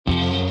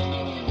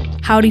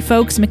Howdy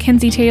folks,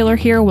 Mackenzie Taylor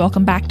here.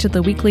 Welcome back to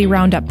the weekly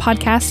Roundup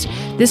podcast.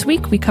 This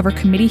week we cover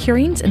committee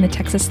hearings in the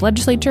Texas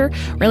legislature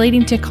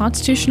relating to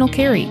constitutional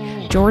carry,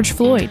 George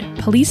Floyd,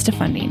 police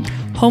defunding,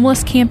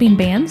 homeless camping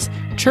bans,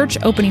 church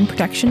opening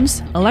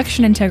protections,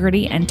 election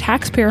integrity, and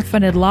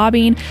taxpayer-funded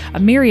lobbying, a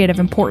myriad of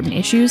important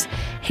issues.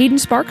 Hayden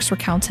Sparks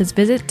recounts his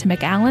visit to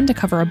McAllen to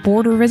cover a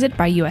border visit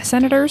by U.S.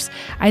 senators.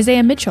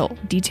 Isaiah Mitchell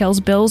details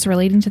bills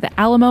relating to the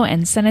Alamo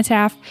and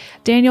Cenotaph.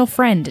 Daniel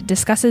Friend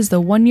discusses the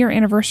one-year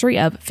anniversary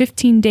of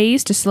 15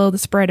 days to slow the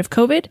spread of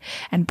COVID.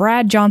 And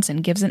Brad Johnson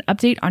gives an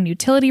update on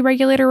utility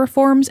regulator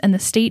reforms and the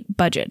state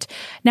budget.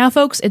 Now,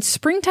 folks, it's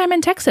springtime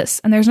in Texas,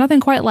 and there's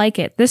nothing quite like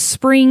it. This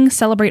spring,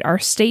 celebrate our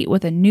state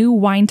with a new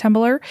wine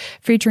tumbler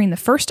featuring the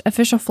first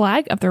official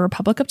flag of the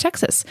Republic of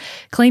Texas.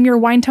 Claim your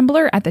wine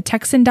tumbler at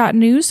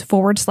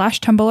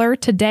thetexan.news/tumbler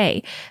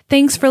today.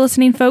 Thanks for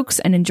listening, folks,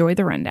 and enjoy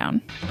the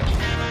rundown.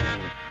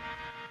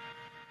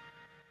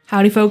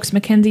 Howdy folks,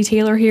 Mackenzie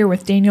Taylor here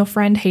with Daniel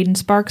Friend, Hayden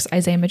Sparks,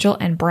 Isaiah Mitchell,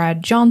 and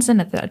Brad Johnson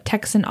at the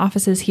Texan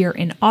offices here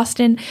in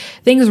Austin.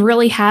 Things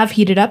really have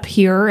heated up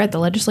here at the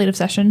legislative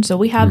session, so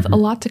we have a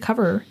lot to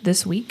cover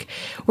this week.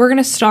 We're going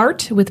to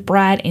start with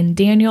Brad and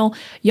Daniel.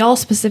 Y'all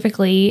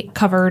specifically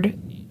covered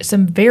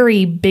some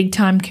very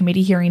big-time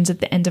committee hearings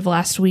at the end of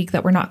last week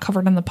that were not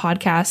covered on the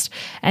podcast,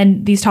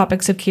 and these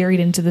topics have carried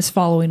into this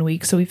following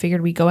week, so we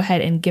figured we'd go ahead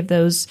and give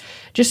those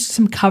just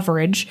some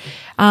coverage.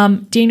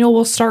 Daniel,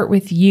 we'll start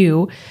with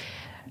you.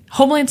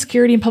 Homeland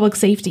Security and Public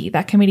Safety,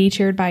 that committee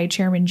chaired by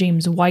Chairman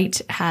James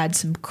White, had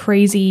some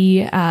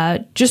crazy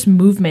just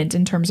movement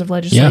in terms of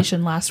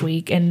legislation last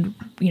week, and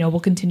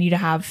we'll continue to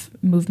have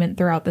movement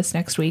throughout this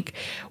next week.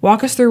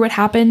 Walk us through what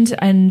happened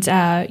and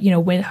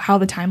how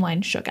the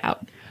timeline shook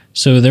out.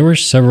 So there were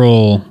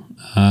several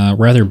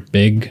rather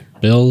big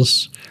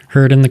bills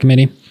heard in the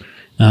committee,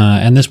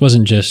 and this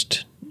wasn't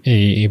just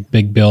a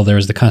big bill. There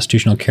was the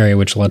constitutional carry,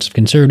 which lots of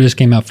conservatives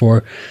came out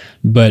for,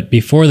 but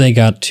before they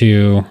got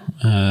to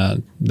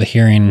the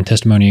hearing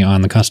testimony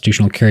on the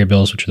constitutional carry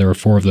bills, which there were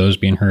 4 of those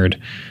being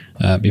heard,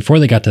 before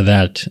they got to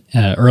that,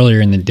 earlier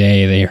in the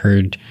day, they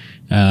heard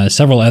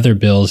several other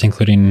bills,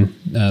 including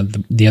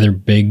the other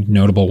big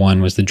notable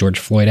one was the George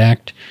Floyd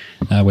Act,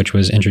 which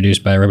was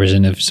introduced by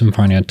Representative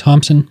Symphonia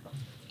Thompson.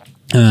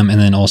 And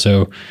then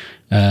also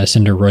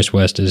Senator Royce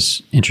West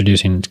is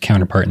introducing its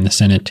counterpart in the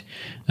Senate.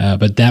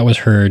 But that was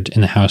heard in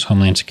the House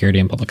Homeland Security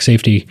and Public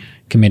Safety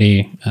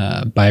Committee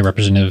by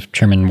Representative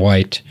Chairman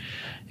White.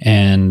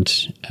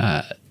 And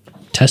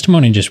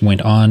testimony just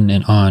went on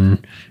and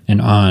on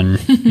and on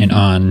and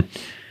on.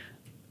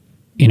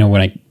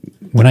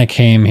 When I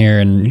came here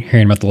and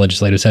hearing about the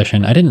legislative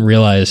session, I didn't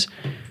realize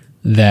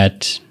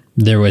that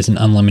there was an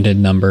unlimited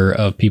number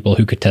of people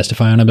who could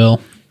testify on a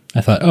bill.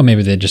 I thought,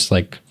 maybe they'd just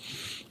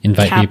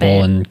invite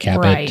people and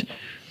cap it.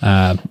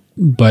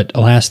 But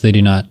alas, they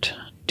do not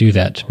do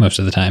that most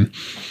of the time.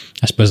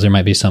 I suppose there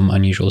might be some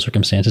unusual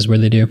circumstances where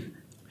they do,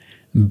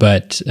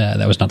 but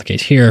that was not the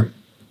case here.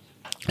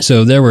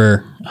 So there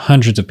were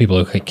hundreds of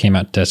people who came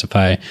out to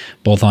testify,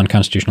 both on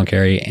constitutional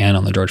carry and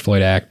on the George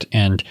Floyd Act,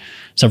 and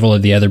several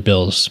of the other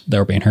bills that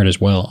were being heard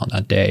as well on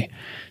that day.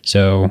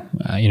 So,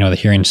 the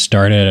hearing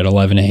started at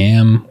 11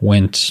 a.m.,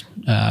 went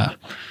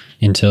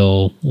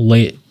until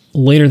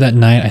later that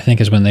night, I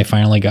think, is when they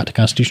finally got to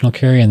constitutional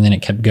carry, and then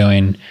it kept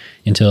going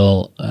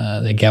until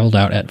they gavelled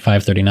out at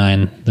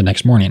 5:39 the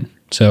next morning.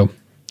 So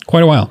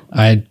quite a while.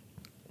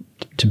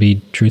 To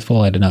be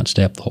truthful, I did not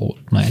stay up the whole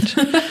night.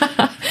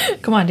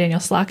 Come on, Daniel,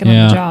 slacking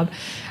on the job.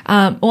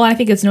 Well, I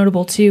think it's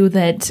notable, too,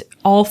 that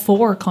all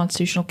 4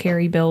 constitutional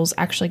carry bills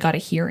actually got a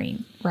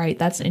hearing, right?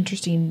 That's an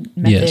interesting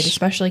method,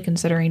 especially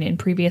considering in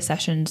previous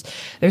sessions,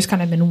 there's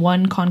kind of been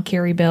one con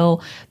carry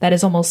bill that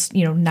is almost,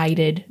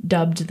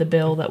 dubbed the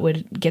bill that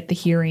would get the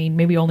hearing.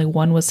 Maybe only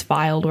one was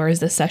filed, whereas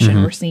this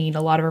session, we're seeing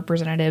a lot of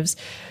representatives,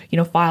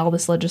 file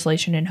this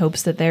legislation in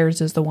hopes that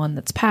theirs is the one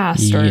that's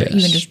passed or even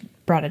just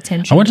brought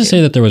attention I want to say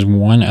that there was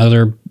one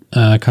other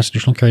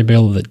constitutional carry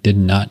bill that did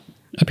not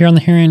appear on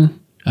the hearing.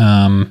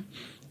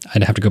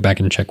 I'd have to go back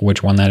and check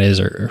which one that is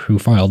or who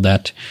filed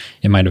that.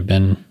 It might have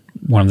been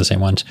one of the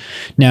same ones.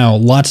 Now,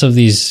 lots of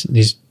these,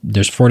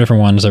 there's 4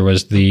 different ones. There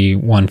was the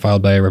one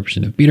filed by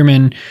Representative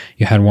Biederman.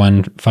 You had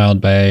one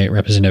filed by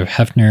Representative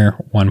Hefner,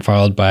 one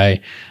filed by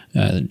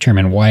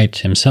Chairman White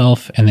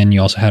himself, and then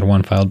you also had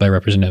one filed by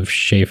Representative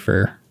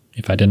Schaefer,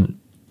 if I didn't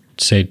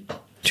say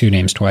 2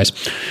 names twice.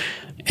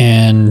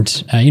 And,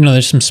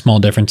 there's some small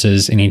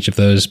differences in each of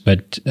those,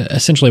 but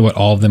essentially what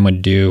all of them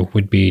would do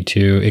would be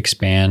to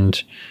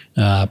expand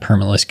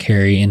permitless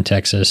carry in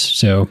Texas.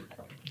 So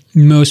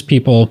most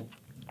people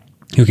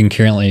who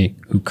currently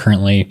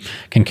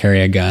can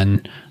carry a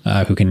gun,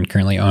 who can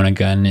currently own a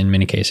gun in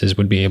many cases,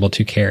 would be able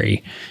to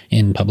carry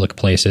in public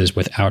places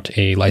without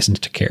a license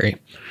to carry.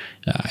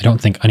 I don't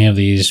think any of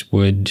these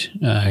would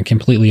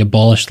completely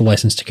abolish the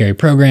license to carry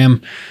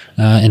program.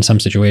 In some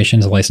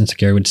situations, a license to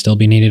carry would still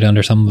be needed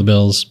under some of the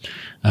bills.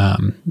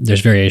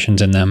 There's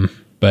variations in them,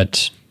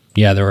 but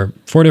yeah, there were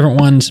 4 different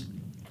ones.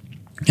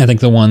 I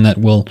think the one that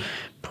will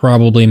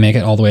probably make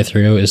it all the way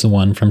through is the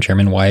one from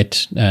Chairman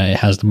White. It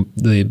has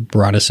the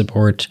broadest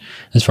support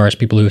as far as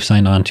people who have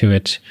signed on to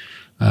it.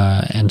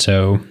 And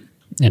so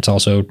it's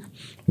also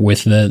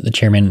with the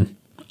chairman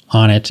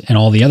on it, and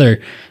all the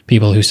other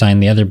people who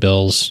signed the other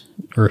bills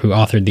or who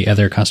authored the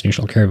other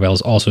constitutional carry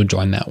bills also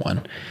joined that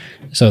one.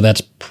 So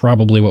that's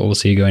probably what we'll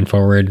see going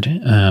forward.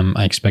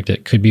 I expect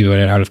it could be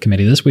voted out of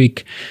committee this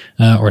week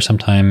or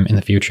sometime in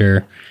the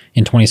future.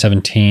 In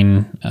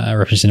 2017,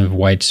 Representative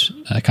White's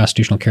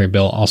constitutional carry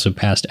bill also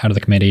passed out of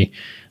the committee,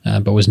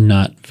 but was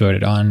not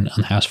voted on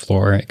the House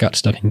floor. It got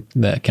stuck in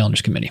the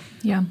Calendars Committee.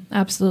 Yeah,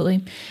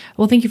 absolutely.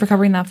 Well, thank you for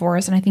covering that for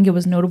us. And I think it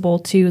was notable,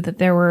 too, that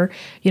there were,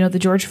 the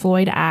George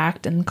Floyd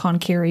Act and Con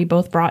Carey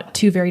both brought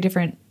two very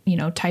different,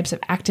 types of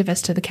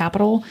activists to the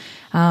Capitol.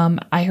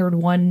 I heard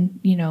one,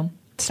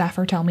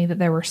 staffer tell me that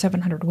there were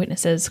 700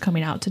 witnesses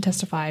coming out to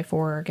testify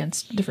for or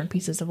against different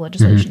pieces of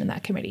legislation in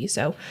that committee.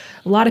 So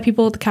a lot of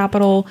people at the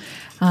Capitol,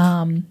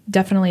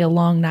 definitely a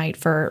long night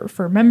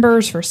for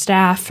members, for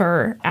staff,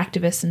 for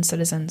activists and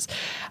citizens.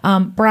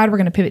 Brad, we're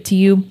going to pivot to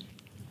you.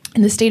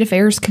 In the State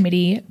Affairs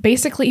Committee,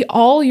 basically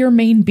all your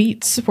main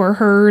beats were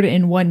heard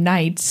in one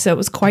night. So it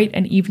was quite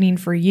an evening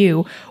for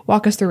you.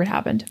 Walk us through what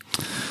happened.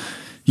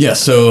 Yeah,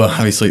 so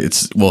obviously it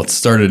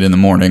started in the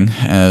morning,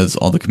 as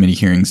all the committee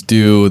hearings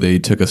do. They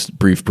took a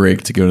brief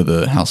break to go to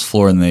the House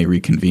floor, and they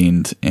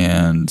reconvened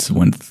and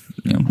went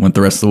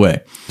the rest of the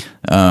way.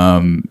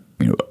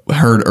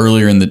 Heard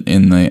earlier in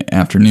the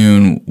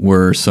afternoon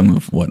were some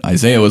of what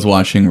Isaiah was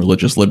watching,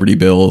 religious liberty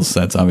bills.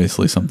 That's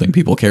obviously something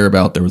people care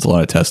about. There was a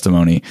lot of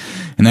testimony,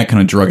 and that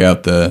kind of drug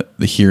out the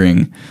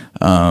hearing,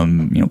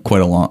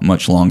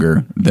 much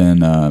longer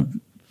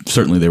than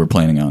certainly they were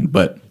planning on.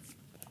 But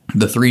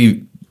the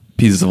three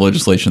pieces of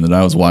legislation that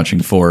I was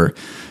watching for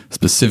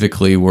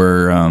specifically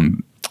were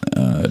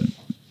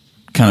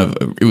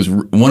it was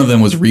one of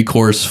them was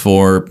recourse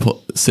for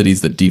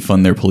cities that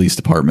defund their police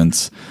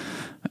departments,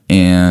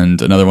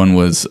 and another one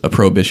was a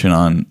prohibition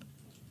on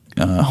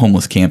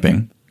homeless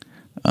camping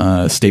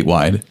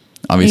statewide.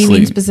 Obviously,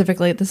 aiming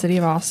specifically at the city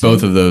of Austin.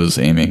 Both of those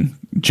aiming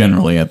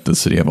generally at the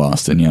city of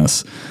Austin,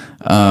 yes.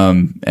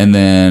 And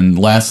then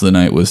last of the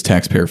night was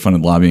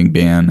taxpayer-funded lobbying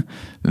ban.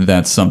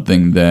 That's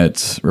something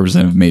that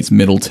Representative Mates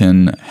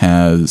Middleton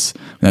has.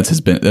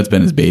 That's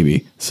been his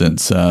baby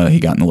since he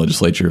got in the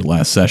legislature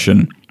last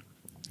session.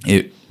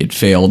 It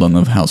failed on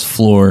the House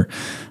floor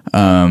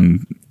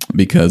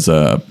because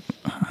a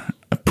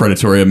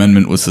predatory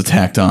amendment was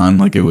attacked on.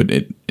 Like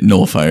it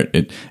nullified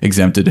it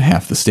exempted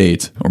half the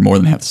state or more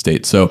than half the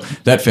state. So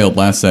that failed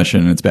last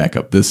session, and it's back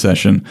up this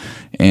session.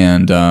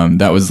 And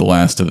that was the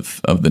last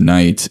of the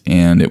night,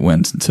 and it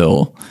went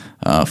until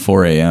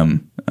 4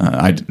 a.m.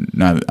 I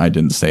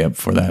didn't stay up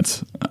for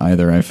that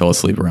either. I fell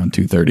asleep around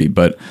 2:30.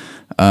 But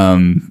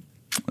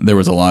there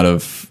was a lot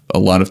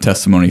of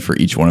testimony for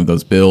each one of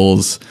those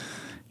bills,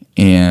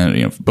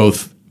 and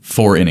both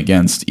for and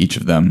against each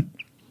of them.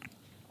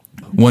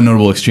 One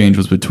notable exchange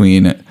was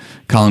between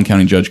Collin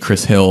County Judge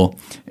Chris Hill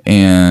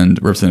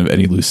and Representative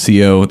Eddie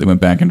Lucio. They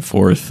went back and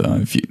forth.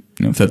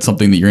 If that's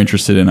something that you're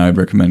interested in, I'd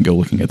recommend go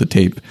looking at the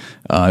tape.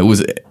 It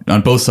was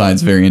on both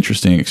sides very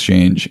interesting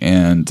exchange,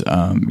 and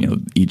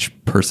each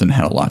person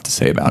had a lot to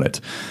say about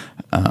it,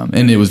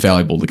 and it was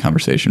valuable to the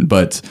conversation.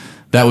 But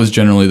that was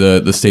generally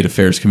the State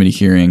Affairs Committee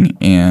hearing,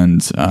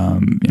 and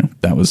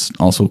that was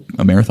also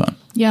a marathon.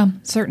 Yeah,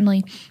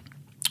 certainly.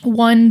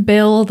 One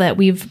bill that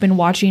we've been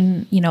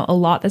watching, a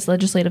lot this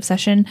legislative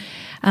session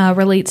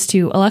relates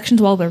to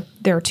elections. Well,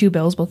 there are two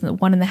bills, both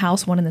one in the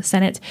House, one in the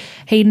Senate.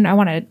 Hayden, I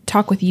want to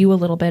talk with you a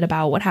little bit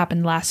about what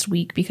happened last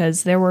week,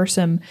 because there were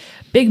some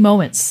big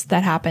moments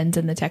that happened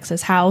in the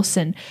Texas House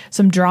and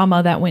some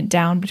drama that went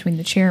down between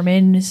the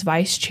chairman, his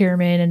vice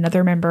chairman,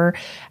 another member,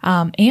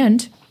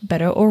 and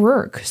Beto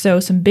O'Rourke.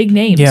 So some big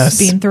names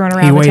being thrown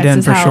around the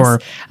Texas House.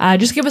 Sure.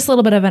 Just give us a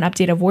little bit of an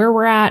update of where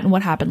we're at and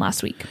what happened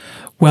last week.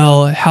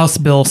 Well, House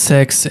Bill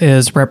 6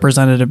 is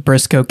Representative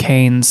Briscoe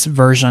Cain's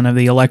version of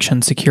the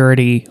election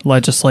security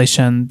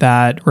legislation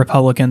that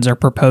Republicans are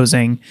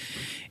proposing.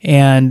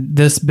 And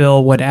this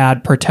bill would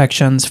add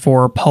protections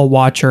for poll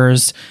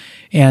watchers,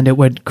 and it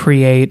would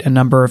create a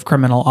number of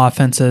criminal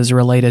offenses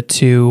related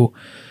to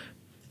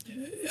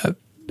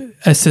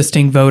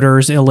assisting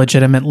voters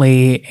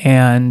illegitimately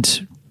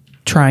and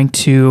trying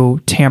to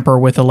tamper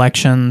with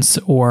elections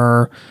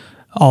or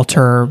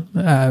alter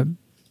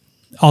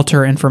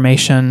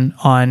information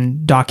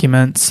on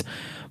documents.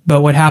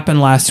 But what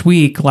happened last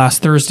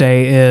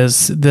Thursday,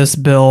 is this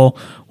bill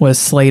was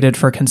slated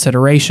for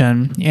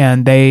consideration,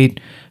 and they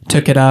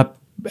took it up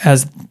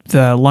as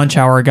the lunch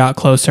hour got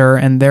closer,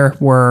 and there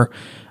were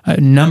a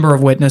number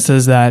of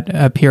witnesses that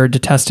appeared to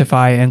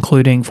testify,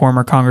 including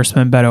former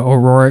Congressman Beto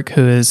O'Rourke,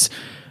 who is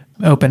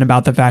open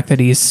about the fact that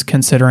he's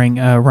considering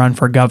a run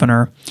for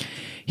governor.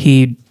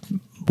 He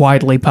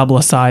widely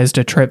publicized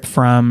a trip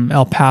from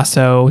El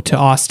Paso to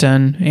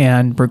Austin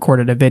and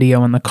recorded a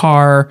video in the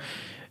car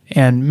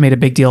and made a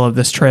big deal of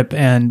this trip.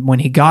 And when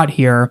he got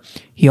here,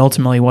 he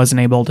ultimately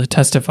wasn't able to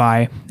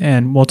testify.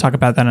 And we'll talk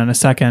about that in a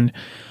second.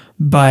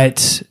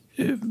 But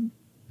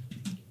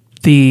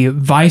the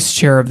vice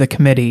chair of the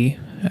committee,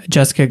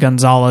 Jessica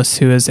Gonzalez,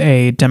 who is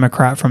a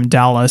Democrat from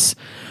Dallas,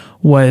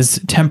 was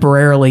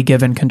temporarily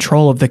given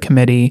control of the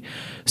committee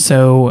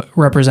so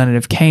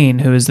Representative Kane,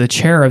 who is the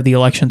chair of the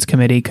Elections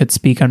Committee, could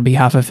speak on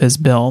behalf of his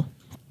bill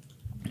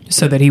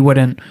so that he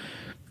wouldn't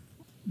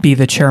be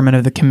the chairman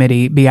of the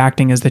committee, be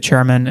acting as the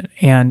chairman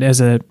and as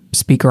a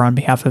speaker on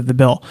behalf of the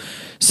bill.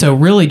 So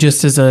really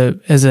just as a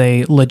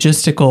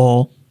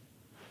logistical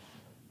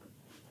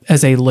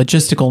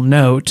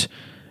note,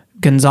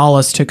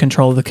 Gonzalez took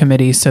control of the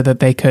committee so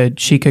that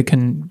she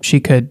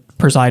could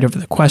preside over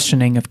the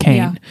questioning of Kane.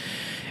 Yeah.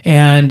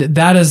 And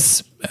that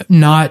is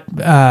not,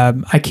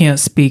 I can't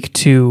speak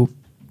to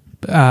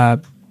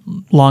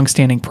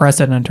longstanding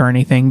precedent or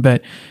anything,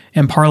 but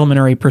in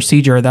parliamentary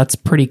procedure, that's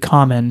pretty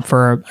common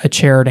for a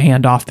chair to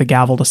hand off the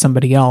gavel to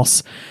somebody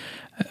else.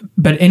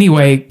 But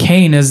anyway,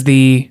 Kane is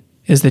the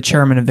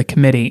chairman of the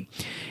committee.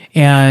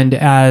 And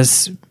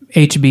as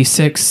HB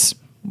 6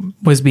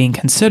 was being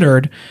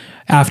considered,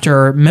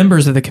 after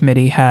members of the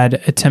committee had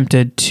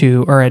attempted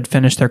to, or had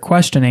finished their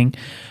questioning,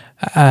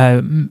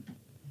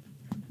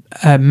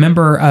 a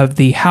member of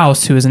the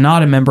House who is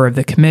not a member of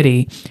the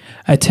committee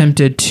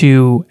attempted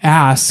to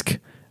ask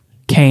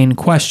Kane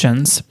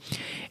questions.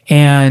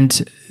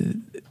 And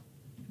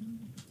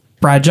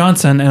Brad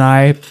Johnson and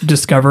I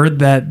discovered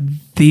that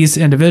these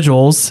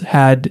individuals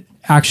had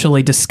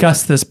actually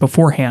discussed this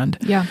beforehand.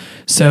 Yeah.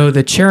 So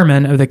the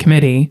chairman of the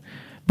committee,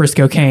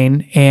 Briscoe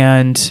Kane,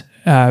 and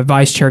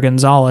Vice Chair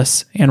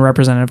Gonzalez and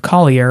Representative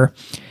Collier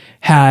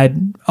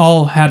had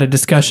all had a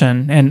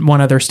discussion, and one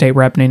other state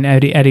rep named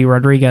Eddie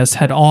Rodriguez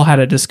had all had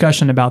a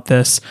discussion about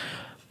this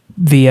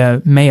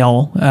via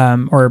mail,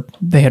 or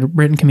they had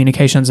written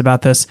communications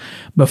about this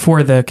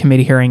before the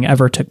committee hearing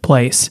ever took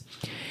place.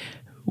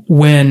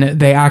 When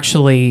they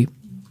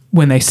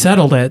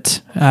settled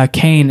it,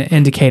 Kane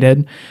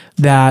indicated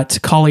that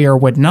Collier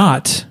would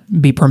not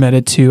be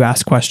permitted to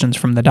ask questions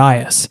from the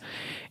dais,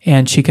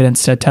 and she could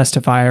instead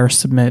testify or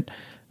submit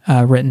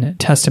written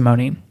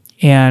testimony.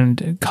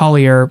 And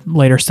Collier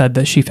later said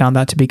that she found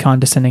that to be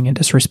condescending and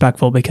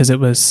disrespectful because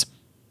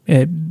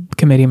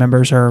committee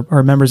members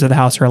or members of the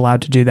House are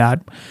allowed to do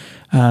that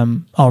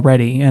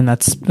already, and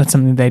that's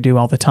something they do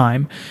all the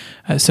time.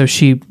 So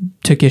she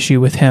took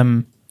issue with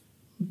him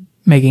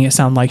making it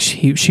sound like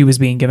she was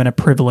being given a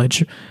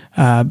privilege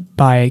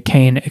by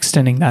Kane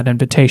extending that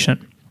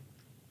invitation.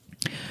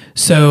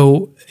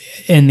 So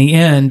in the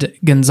end,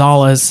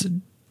 Gonzalez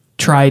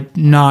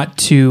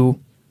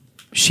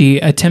she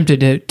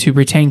attempted to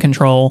retain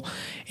control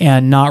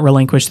and not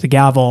relinquish the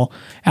gavel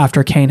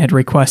after Kane had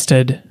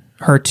requested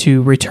her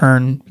to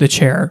return the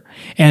chair.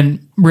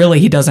 And really,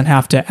 he doesn't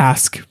have to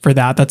ask for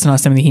that. That's not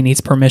something he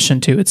needs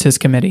permission to. It's his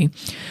committee.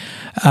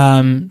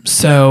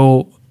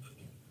 So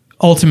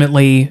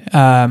ultimately,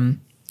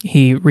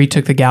 he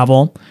retook the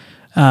gavel,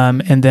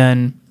 and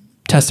then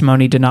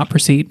testimony did not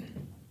proceed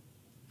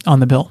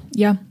on the bill.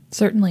 Yeah,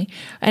 certainly.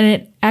 And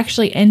it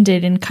actually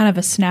ended in kind of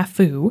a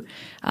snafu,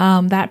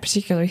 that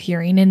particular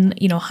hearing. And,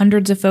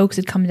 hundreds of folks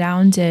had come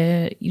down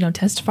to,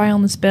 testify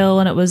on this bill.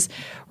 And it was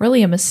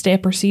really a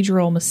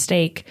procedural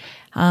mistake.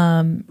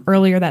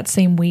 Earlier that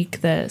same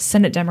week, the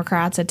Senate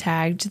Democrats had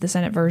tagged the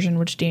Senate version,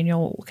 which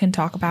Daniel can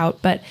talk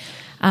about. But,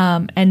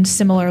 and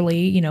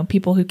similarly,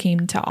 people who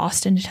came to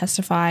Austin to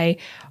testify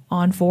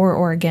on for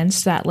or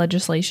against that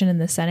legislation in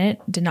the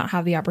Senate did not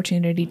have the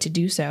opportunity to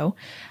do so.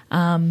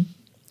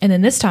 And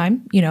then this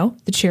time,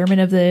 the chairman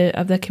of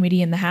the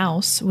committee in the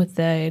House with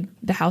the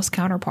House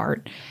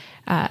counterpart,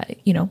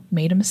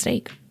 made a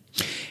mistake.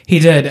 He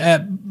did,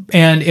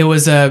 and it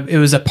was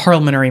a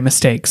parliamentary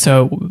mistake.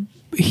 So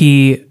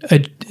he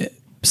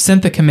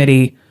sent the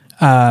committee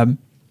to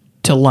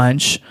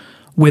lunch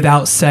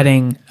without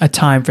setting a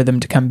time for them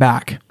to come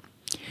back,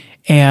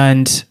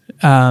 and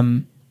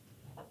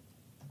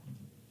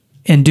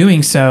in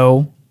doing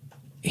so,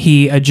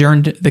 he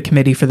adjourned the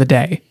committee for the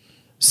day.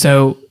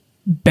 So,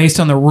 based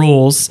on the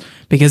rules,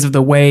 because of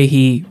the way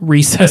he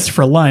recessed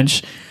for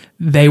lunch,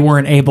 they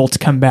weren't able to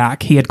come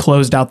back. He had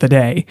closed out the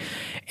day.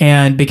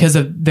 And because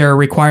of their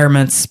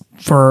requirements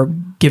for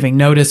giving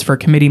notice for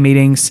committee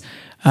meetings,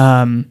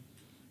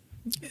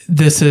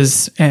 this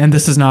is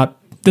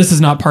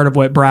not part of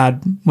what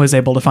Brad was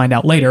able to find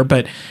out later,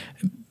 but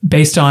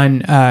based on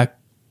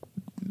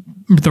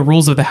the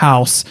rules of the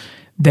House,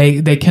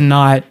 they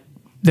cannot,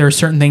 there are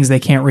certain things they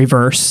can't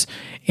reverse.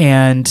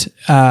 And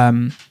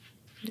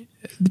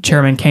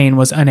Chairman Kane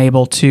was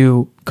unable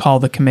to call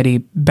the committee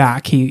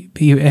back.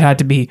 It had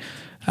to be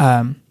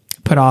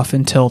put off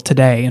until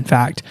today, in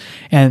fact.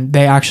 And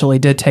they actually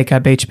did take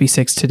up HB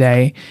 6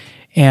 today,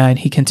 and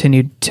he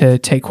continued to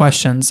take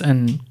questions.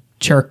 And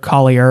Chair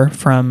Collier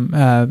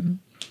from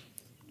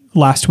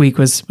last week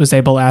was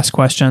able to ask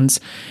questions.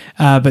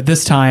 But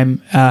this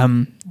time,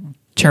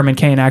 Chairman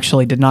Kane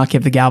actually did not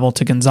give the gavel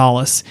to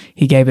Gonzalez.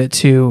 He gave it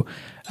to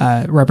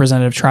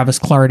Representative Travis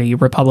Clardy,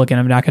 Republican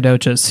of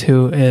Nacogdoches,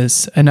 who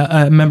is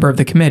a member of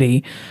the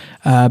committee.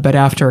 But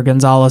after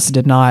Gonzalez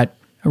did not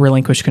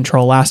relinquish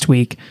control last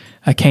week,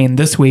 Kane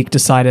this week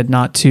decided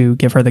not to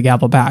give her the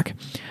gavel back.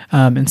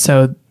 And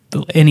so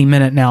any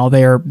minute now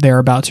they're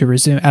about to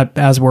resume.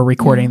 As we're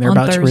recording, they're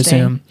about to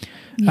resume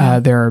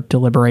their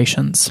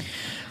deliberations.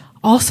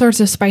 All sorts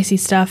of spicy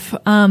stuff.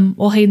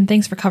 Well, Hayden,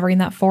 thanks for covering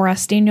that for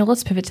us. Daniel,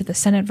 let's pivot to the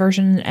Senate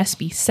version,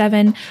 SB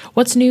 7.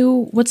 What's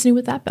new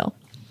with that bill?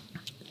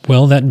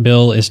 Well, that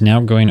bill is now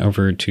going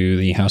over to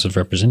the House of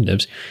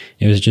Representatives.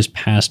 It was just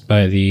passed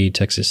by the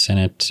Texas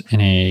Senate in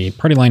a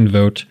party line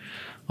vote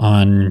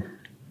on,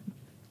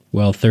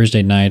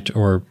 Thursday night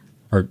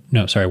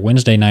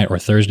Wednesday night or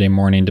Thursday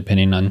morning,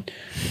 depending on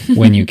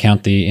when you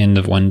count the end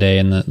of one day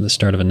and the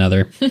start of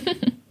another.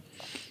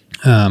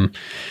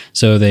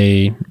 So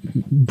they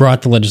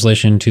brought the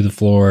legislation to the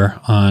floor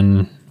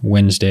on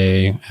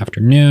Wednesday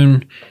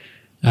afternoon.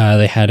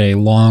 They had a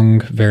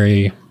long,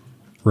 very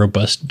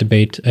robust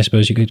debate, I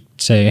suppose you could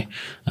say,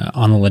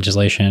 on the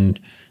legislation.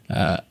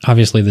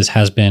 Obviously, this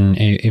has been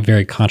a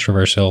very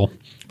controversial,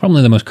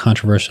 probably the most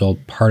controversial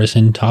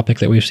partisan topic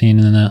that we've seen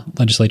in the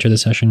legislature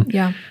this session.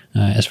 Yeah.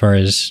 As far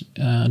as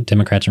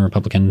Democrats and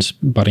Republicans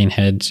butting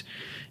heads.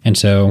 And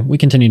so we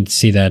continue to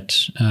see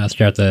that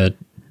throughout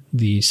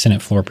the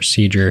Senate floor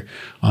procedure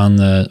on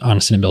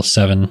Senate Bill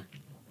 7,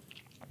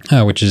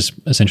 which is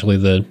essentially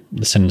the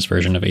Senate's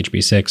version of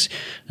HB 6.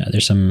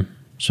 There's some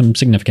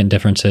significant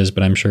differences,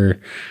 but I'm sure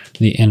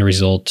the end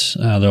result,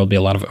 there will be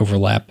a lot of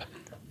overlap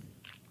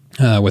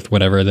with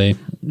whatever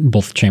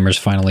both chambers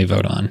finally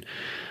vote on.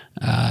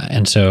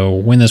 And so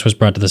when this was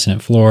brought to the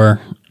Senate floor,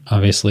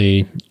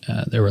 obviously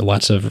there were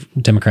lots of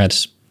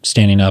Democrats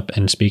standing up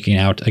and speaking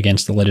out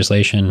against the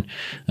legislation,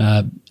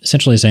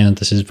 essentially saying that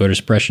this is voter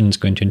suppression, is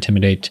going to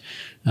intimidate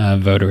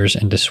voters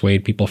and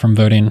dissuade people from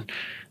voting.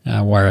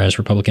 Whereas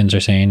Republicans are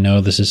saying, no,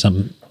 this is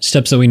some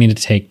steps that we need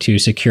to take to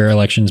secure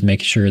elections,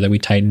 make sure that we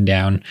tighten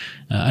down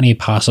any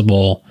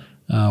possible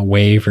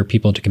way for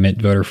people to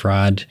commit voter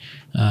fraud.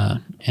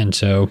 And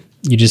so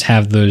you just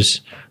have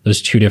those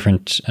two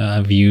different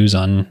views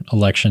on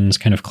elections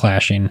kind of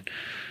clashing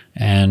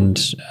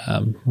and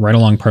right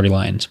along party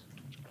lines.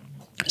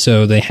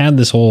 So they had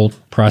this whole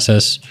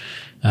process,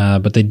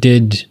 but they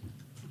did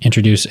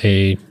introduce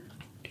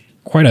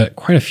quite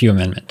a few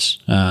amendments.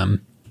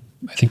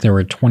 I think there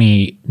were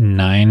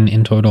 29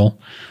 in total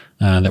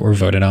that were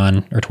voted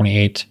on, or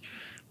 28,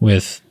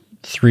 with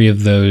 3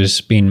 of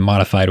those being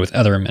modified with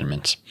other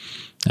amendments.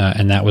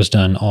 And that was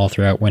done all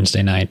throughout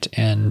Wednesday night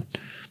and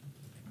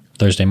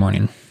Thursday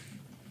morning.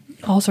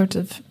 All sorts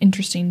of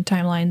interesting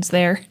timelines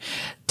there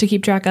to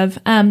keep track of.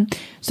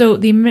 So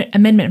the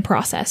amendment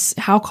process,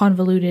 how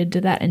convoluted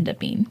did that end up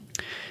being?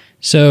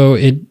 So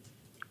it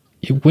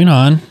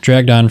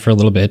dragged on for a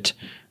little bit.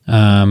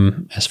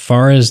 As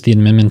far as the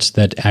amendments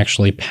that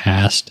actually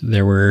passed,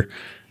 there were,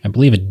 I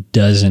believe, a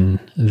dozen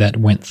that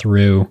went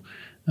through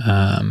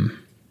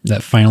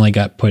that finally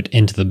got put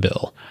into the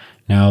bill.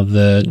 Now,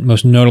 the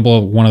most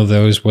notable one of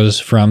those was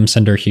from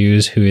Senator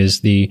Hughes, who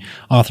is the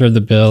author of the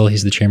bill.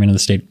 He's the chairman of the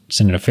Senate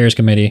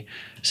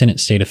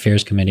State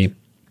Affairs Committee,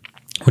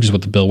 which is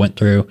what the bill went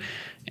through.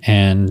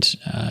 And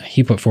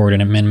he put forward an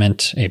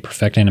amendment, a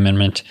perfecting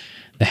amendment,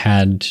 that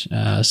had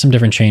some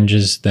different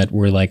changes that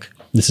were like,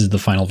 this is the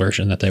final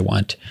version that they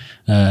want.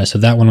 So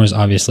that one was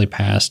obviously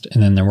passed.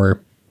 And then there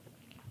were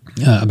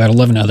about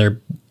 11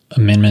 other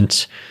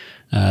amendments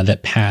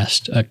that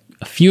passed. A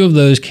few of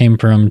those came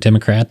from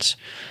Democrats.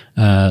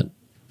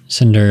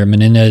 Senator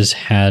Menendez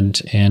had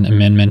an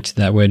amendment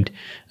that would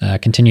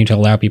continue to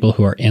allow people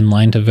who are in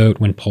line to vote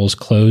when polls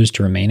close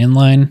to remain in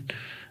line,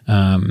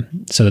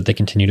 so that they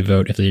continue to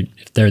vote. If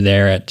they're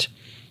there at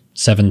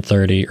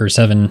 7:30 or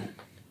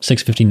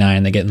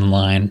 6:59, they get in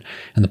line,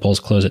 and the polls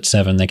close at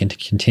 7. They can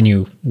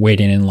continue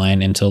waiting in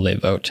line until they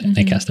vote and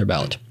they cast their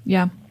ballot.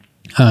 Yeah.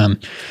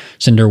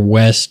 Senator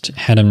West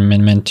had an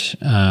amendment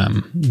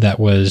that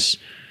was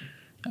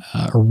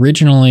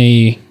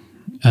originally.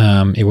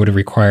 It would have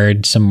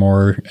required some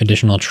more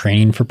additional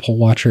training for poll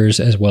watchers,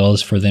 as well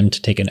as for them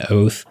to take an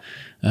oath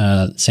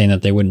saying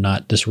that they would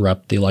not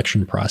disrupt the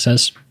election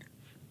process.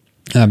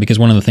 Because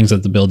one of the things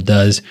that the bill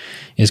does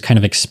is kind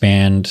of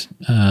expand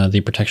the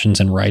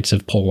protections and rights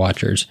of poll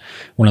watchers.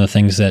 One of the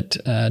things that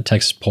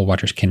Texas poll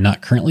watchers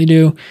cannot currently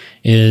do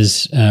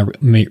is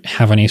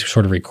have any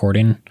sort of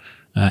recording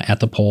at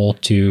the poll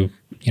to,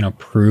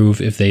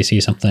 prove if they see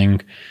something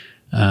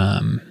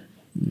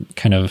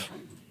kind of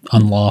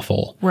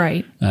unlawful.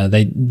 Right.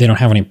 They don't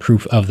have any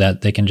proof of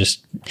that. They can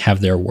just have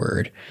their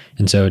word.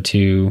 And so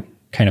to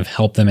kind of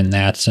help them in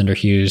that, Senator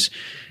Hughes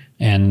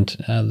and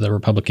the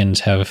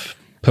Republicans have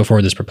put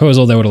forward this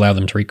proposal that would allow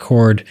them to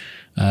record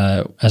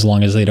as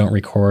long as they don't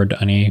record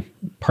any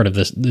part of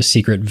the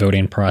secret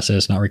voting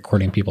process, not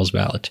recording people's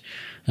ballot.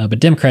 But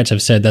Democrats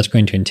have said that's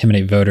going to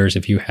intimidate voters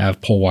if you have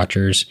poll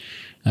watchers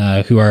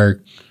are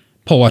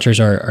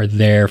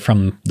there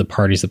from the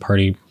parties.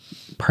 The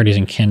parties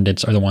and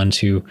candidates are the ones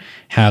who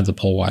have the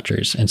poll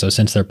watchers. And so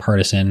since they're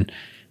partisan,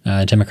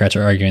 Democrats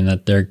are arguing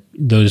that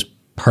those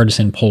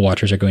partisan poll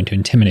watchers are going to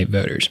intimidate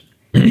voters.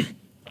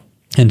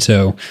 And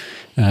so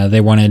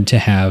they wanted to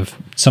have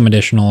some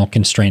additional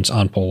constraints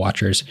on poll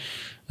watchers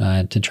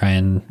to try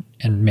and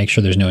make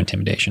sure there's no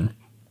intimidation.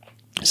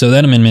 So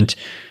that amendment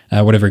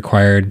would have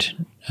required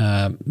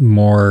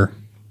more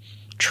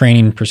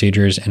training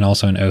procedures and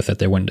also an oath that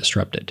they wouldn't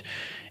disrupt it.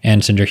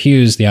 And Senator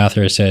Hughes, the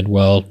author, said,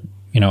 well,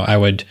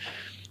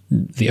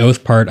 the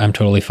oath part I'm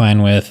totally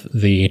fine with.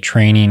 The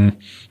training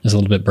is a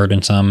little bit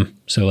burdensome.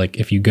 So like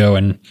if you go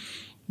and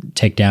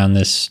take down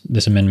this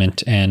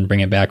amendment and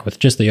bring it back with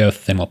just the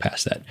oath, then we'll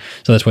pass that.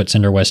 So that's what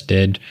Senator West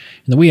did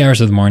in the wee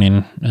hours of the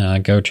morning,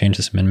 go change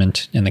this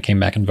amendment, and they came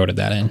back and voted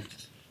that in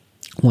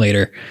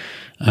later.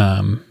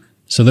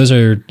 So those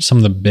are some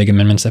of the big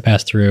amendments that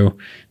passed through.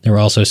 There were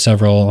also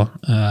several,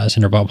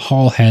 Senator Bob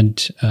Hall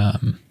had, I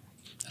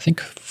think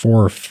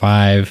 4 or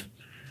 5,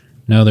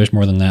 no, there's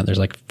more than that. There's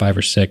like 5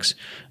 or 6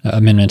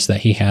 amendments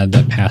that he had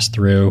that passed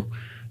through.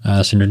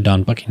 Senator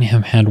Don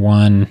Buckingham had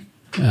one.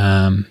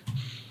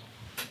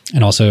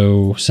 And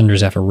also Senator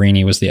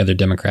Zaffarini was the other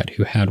Democrat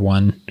who had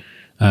one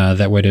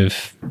that would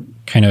have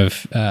kind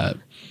of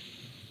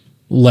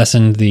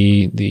lessened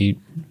the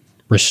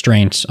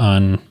restraints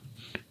on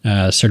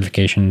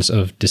certifications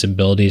of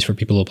disabilities for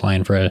people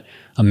applying for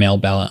a mail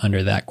ballot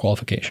under that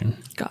qualification.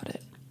 Got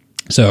it.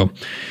 So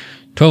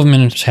 12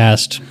 minutes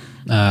passed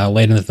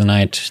late into the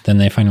night. Then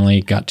they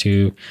finally got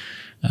to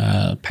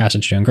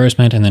passage to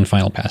engrossment and then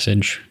final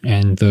passage.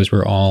 And those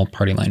were all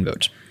party line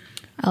votes.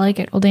 I like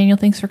it. Well, Daniel,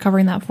 thanks for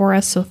covering that for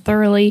us so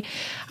thoroughly.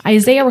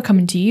 Isaiah, we're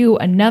coming to you.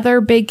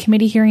 Another big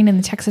committee hearing in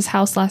the Texas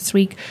House last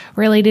week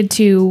related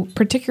to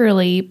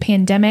particularly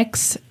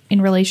pandemics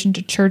in relation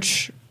to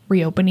church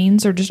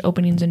reopenings or just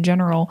openings in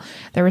general.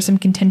 There was some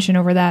contention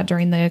over that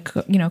during the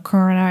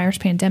coronavirus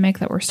pandemic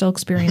that we're still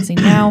experiencing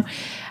now.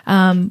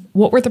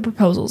 What were the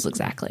proposals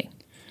exactly?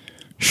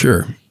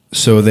 Sure.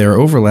 So they are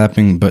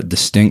overlapping but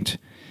distinct.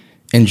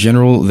 In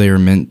general, they are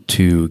meant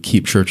to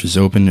keep churches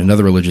open and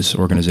other religious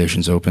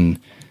organizations open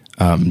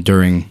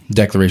during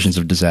declarations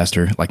of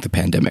disaster like the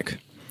pandemic.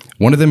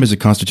 One of them is a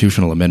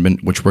constitutional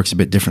amendment, which works a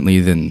bit differently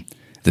than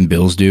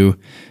bills do,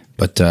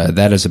 but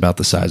that is about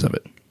the size of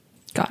it.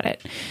 Got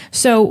it.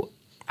 So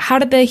how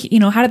did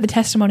the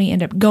testimony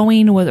end up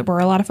going? Were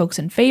a lot of folks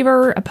in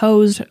favor,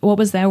 opposed? What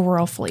was the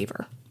overall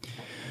flavor?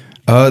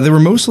 They were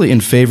mostly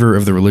in favor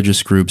of the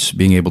religious groups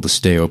being able to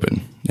stay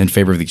open, in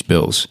favor of these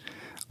bills.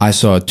 I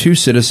saw 2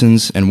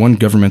 citizens and 1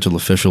 governmental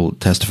official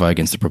testify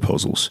against the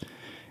proposals.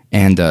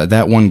 And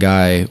that one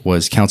guy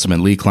was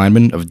Councilman Lee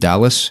Kleinman of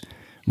Dallas,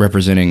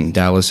 representing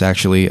Dallas,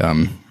 actually.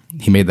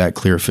 He made that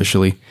clear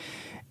officially.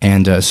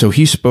 And so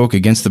he spoke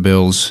against the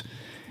bills.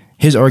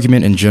 His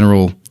argument in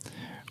general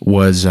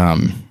was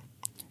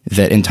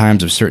that in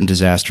times of certain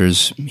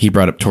disasters, he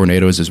brought up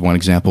tornadoes as one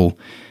example,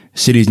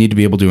 cities need to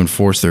be able to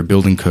enforce their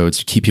building codes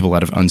to keep people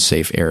out of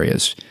unsafe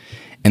areas.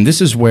 And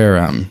this is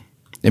where,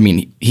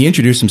 he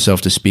introduced himself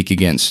to speak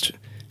against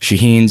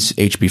Shaheen's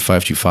HB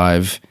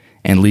 525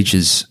 and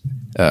Leach's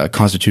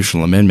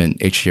constitutional amendment,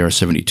 HJR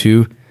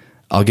 72.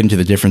 I'll get into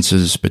the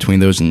differences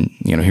between those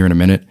here in a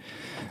minute.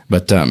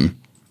 But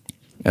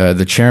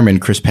the chairman,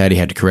 Chris Patty,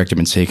 had to correct him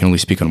and say he can only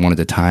speak on one at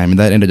a time, and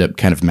that ended up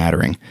kind of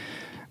mattering.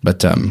 But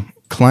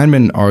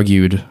Kleinman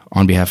argued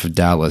on behalf of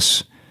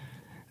Dallas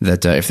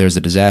that if there's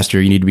a disaster,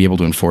 you need to be able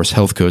to enforce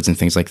health codes and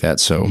things like that.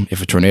 So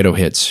if a tornado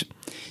hits,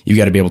 you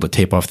got to be able to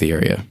tape off the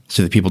area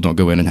so that people don't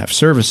go in and have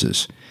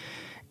services.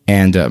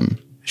 And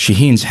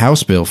Shaheen's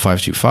House Bill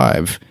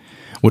 525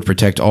 would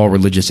protect all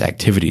religious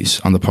activities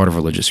on the part of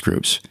religious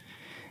groups.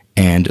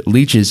 And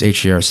Leach's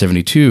HJR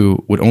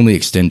 72 would only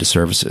extend to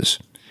services.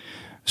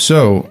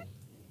 So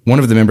one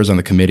of the members on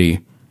the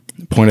committee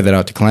pointed that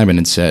out to Kleinman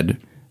and said,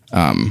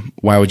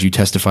 why would you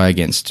testify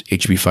against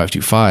HB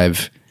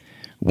 525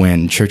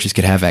 when churches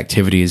could have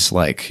activities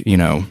like,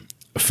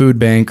 a food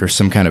bank or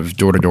some kind of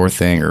door-to-door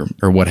thing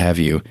or what have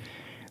you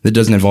that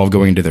doesn't involve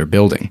going into their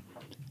building?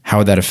 How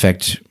would that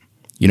affect,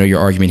 your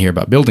argument here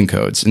about building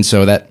codes? And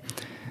so that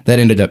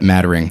ended up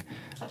mattering.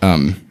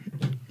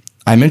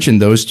 I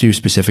mentioned those 2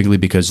 specifically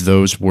because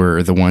those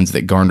were the ones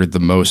that garnered the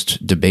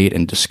most debate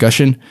and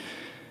discussion.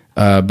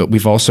 But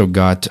we've also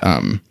got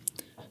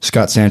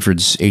Scott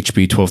Sanford's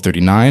HB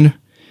 1239,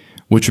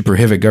 which would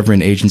prohibit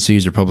government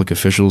agencies or public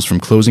officials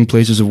from closing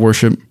places of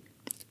worship.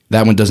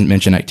 That one doesn't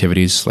mention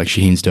activities like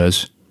Shaheen's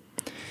does.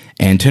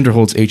 And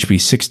Tenderholt's HB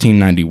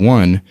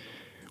 1691,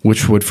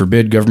 which would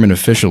forbid government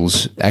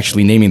officials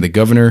actually naming the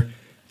governor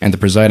and the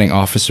presiding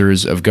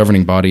officers of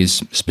governing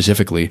bodies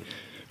specifically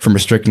from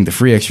restricting the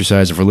free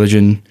exercise of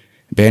religion,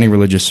 banning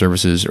religious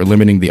services, or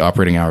limiting the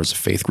operating hours of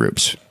faith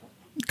groups.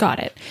 Got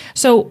it.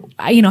 So,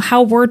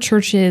 how were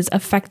churches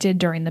affected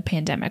during the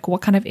pandemic?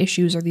 What kind of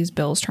issues are these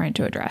bills trying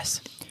to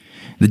address?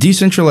 The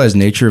decentralized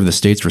nature of the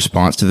state's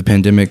response to the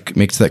pandemic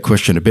makes that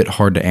question a bit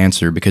hard to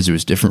answer because it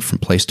was different from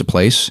place to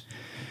place.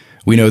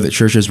 We know that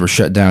churches were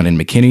shut down in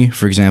McKinney,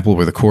 for example,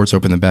 where the courts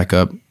opened them back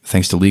up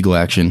thanks to legal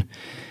action,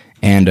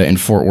 and in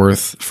Fort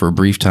Worth for a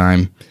brief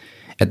time.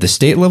 At the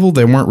state level,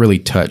 they weren't really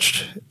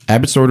touched.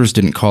 Abbott's orders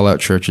didn't call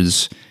out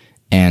churches,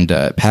 and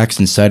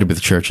Paxton sided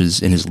with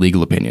churches in his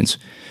legal opinions.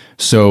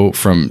 So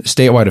from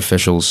statewide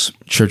officials,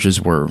 churches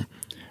were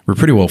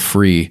pretty well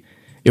free.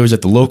 It was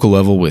at the local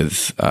level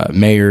with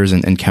mayors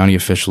and county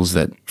officials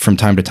that from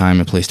time to time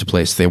and place to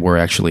place, they were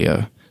actually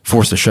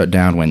forced to shut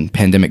down when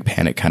pandemic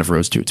panic kind of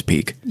rose to its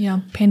peak.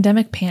 Yeah,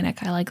 pandemic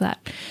panic. I like that.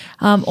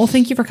 Well,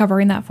 thank you for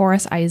covering that for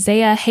us,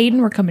 Isaiah.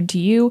 Hayden, we're coming to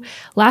you.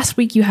 Last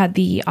week, you had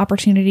the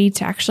opportunity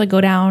to actually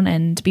go down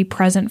and be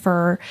present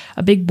for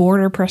a big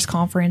border press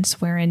conference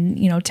wherein,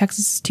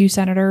 Texas' 2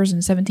 senators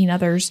and 17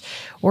 others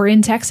were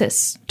in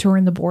Texas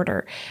touring the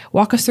border.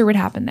 Walk us through what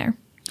happened there.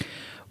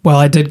 Well,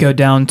 I did go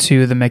down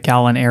to the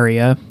McAllen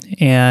area,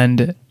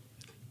 and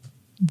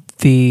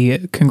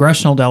the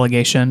congressional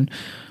delegation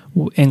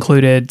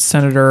included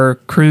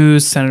Senator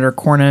Cruz, Senator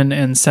Cornyn,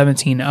 and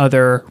 17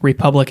 other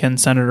Republican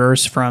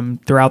senators from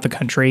throughout the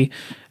country,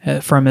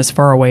 from as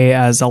far away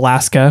as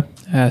Alaska.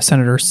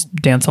 Senator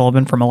Dan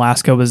Sullivan from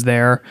Alaska was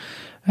there,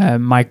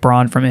 Mike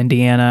Braun from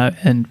Indiana,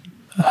 and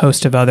a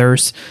host of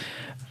others.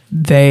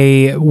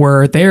 They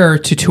were there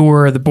to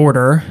tour the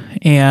border,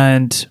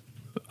 and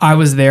I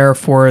was there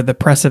for the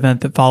press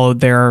event that followed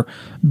their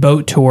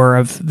boat tour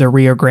of the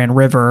Rio Grande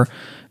River.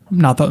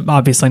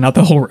 Obviously not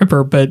the whole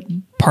river, but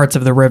parts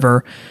of the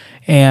river.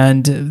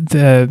 And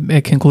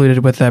it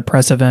concluded with a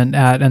press event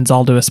at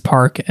Anzalduas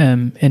Park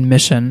in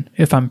Mission,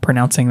 if I'm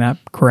pronouncing that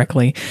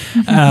correctly.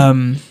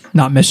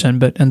 Not Mission,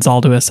 but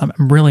Anzalduas.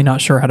 I'm really not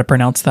sure how to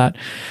pronounce that.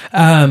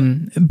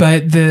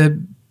 But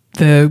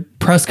the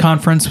press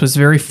conference was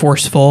very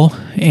forceful,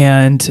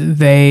 and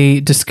they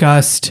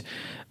discussed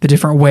the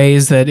different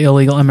ways that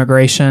illegal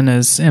immigration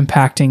is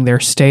impacting their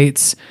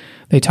states.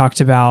 They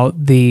talked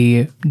about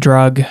the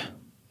drug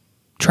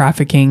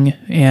trafficking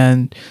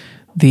and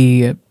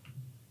the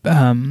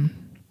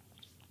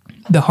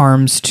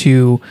harms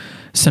to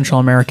Central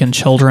American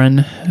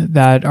children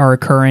that are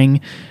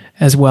occurring,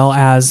 as well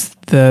as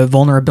the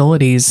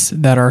vulnerabilities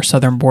that our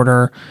southern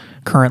border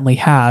currently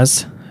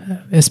has,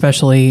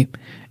 especially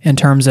in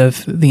terms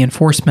of the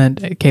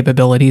enforcement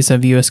capabilities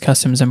of U.S.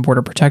 Customs and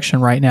Border Protection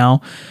right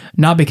now,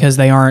 not because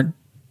they aren't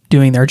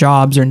doing their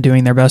jobs or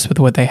doing their best with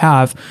what they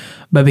have,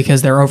 but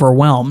because they're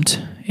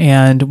overwhelmed.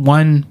 And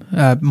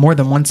more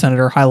than one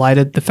senator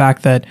highlighted the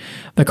fact that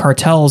the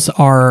cartels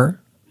are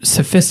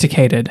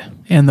sophisticated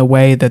in the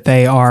way that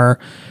they are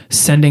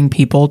sending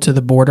people to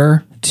the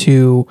border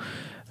to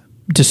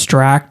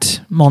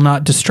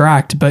not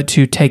distract, but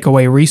to take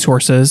away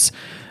resources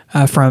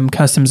from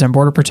Customs and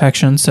Border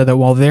Protection, so that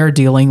while they're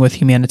dealing with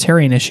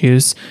humanitarian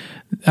issues,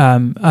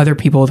 other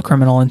people with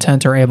criminal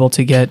intent are able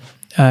to get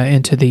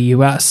into the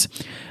U.S.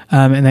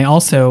 And they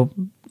also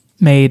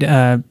made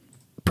a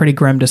pretty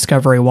grim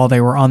discovery while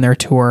they were on their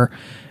tour,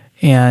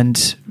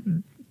 and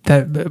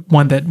that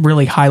one that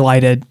really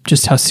highlighted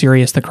just how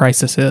serious the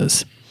crisis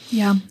is.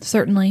 Yeah,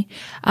 certainly.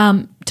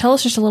 Tell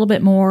us just a little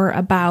bit more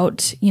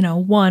about,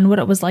 what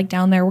it was like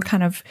down there.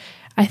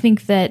 I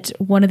think that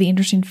one of the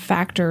interesting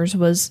factors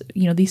was,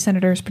 these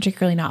senators,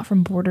 particularly not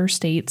from border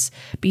states,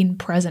 being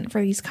present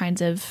for these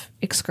kinds of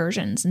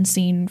excursions and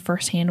seeing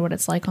firsthand what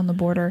it's like on the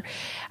border.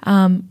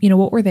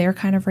 What were their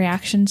kind of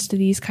reactions to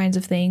these kinds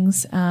of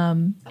things?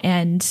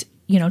 And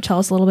tell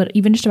us a little bit,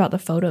 even just about the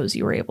photos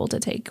you were able to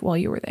take while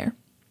you were there.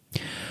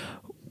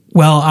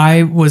 Well,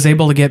 I was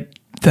able to get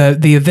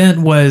the event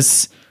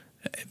was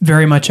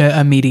very much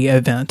a media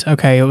event.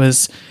 Okay, it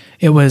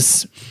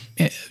was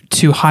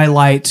to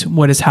highlight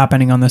what is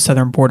happening on the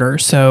southern border.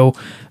 So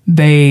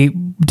they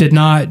did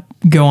not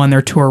go on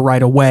their tour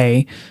right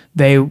away.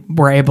 They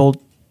were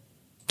able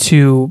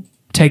to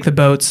take the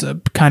boats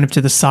kind of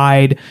to the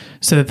side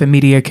so that the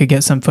media could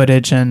get some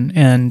footage,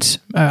 and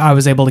I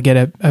was able to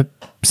get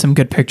some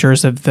good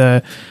pictures of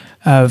the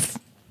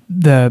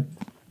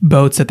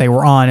boats that they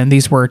were on, and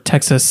these were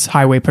Texas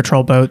Highway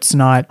Patrol boats,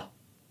 not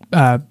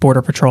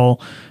Border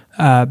Patrol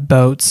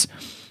boats.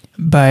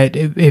 But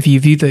if you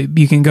view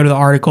you can go to the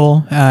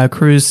article,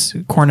 Cruz,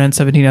 Cornyn,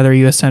 17 other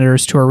U.S.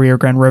 senators tour Rio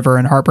Grande River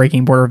and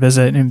heartbreaking border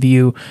visit, and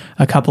view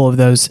a couple of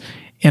those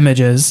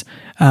images.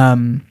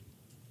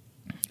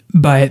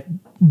 But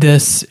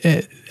this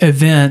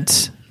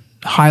event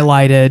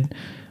highlighted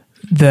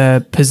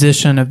the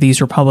position of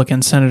these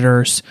Republican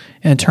senators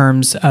in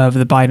terms of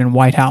the Biden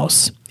White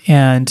House.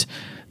 And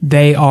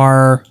they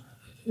are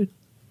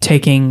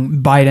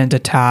taking Biden to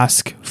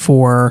task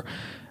for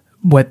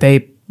what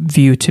they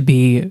view to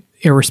be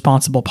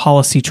irresponsible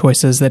policy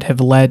choices that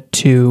have led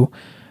to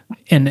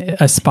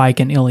a spike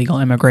in illegal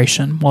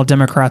immigration, while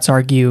Democrats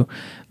argue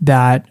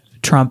that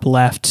Trump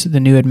left the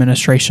new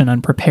administration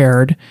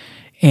unprepared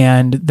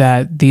and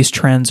that these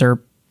trends are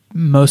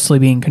mostly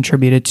being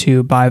contributed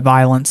to by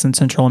violence in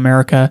Central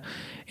America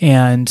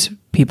and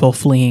people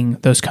fleeing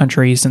those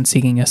countries and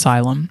seeking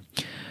asylum.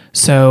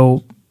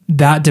 So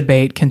that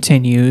debate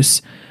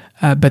continues.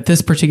 But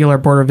this particular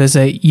border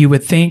visit, you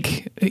would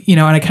think, and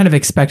I kind of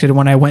expected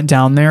when I went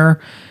down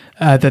there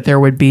that there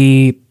would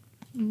be,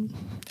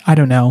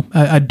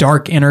 a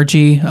dark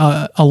energy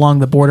along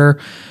the border.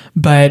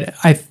 But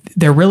I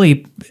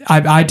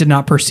did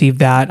not perceive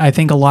that. I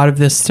think a lot of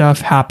this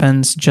stuff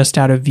happens just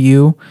out of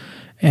view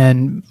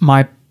and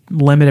my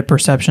limited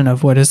perception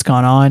of what has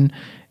gone on.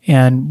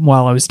 And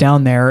while I was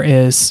down there,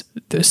 is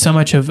so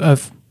much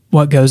of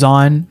what goes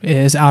on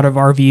is out of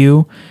our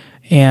view.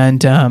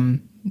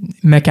 And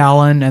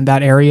McAllen and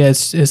that area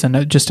is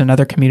just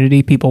another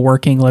community, people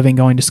working, living,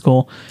 going to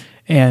school.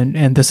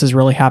 And this is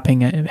really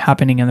happening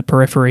in the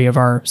periphery of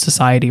our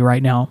society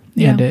right now.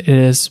 Yeah. And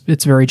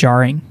it's very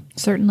jarring.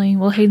 Certainly.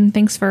 Well, Hayden,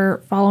 thanks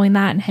for following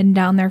that and heading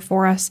down there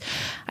for us.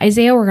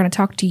 Isaiah, we're going to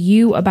talk to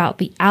you about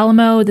the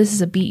Alamo. This is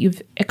a beat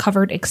you've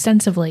covered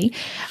extensively.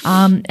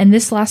 And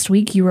this last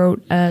week, you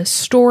wrote a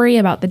story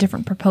about the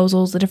different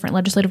proposals, the different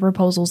legislative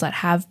proposals that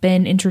have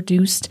been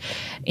introduced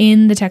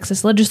in the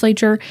Texas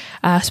legislature,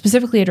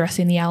 specifically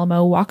addressing the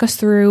Alamo. Walk us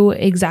through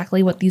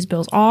exactly what these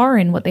bills are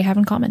and what they have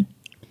in common.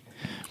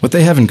 What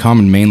they have in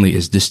common mainly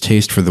is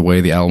distaste for the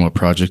way the Alamo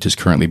project is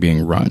currently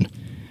being run.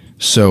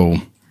 So,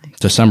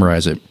 to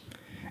summarize it,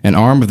 an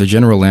arm of the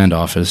General Land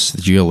Office,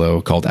 the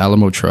GLO, called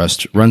Alamo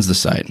Trust, runs the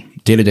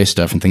site, day-to-day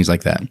stuff and things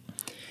like that.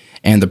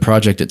 And the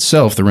project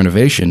itself, the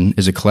renovation,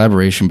 is a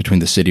collaboration between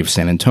the city of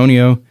San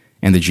Antonio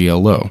and the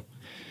GLO.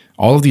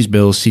 All of these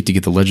bills seek to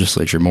get the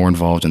legislature more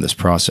involved in this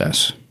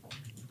process.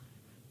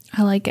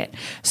 I like it.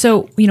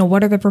 So,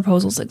 what are the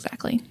proposals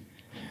exactly?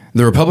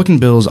 The Republican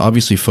bills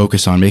obviously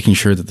focus on making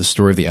sure that the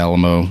story of the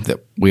Alamo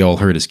that we all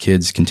heard as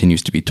kids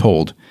continues to be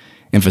told,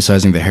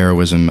 emphasizing the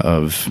heroism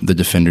of the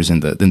defenders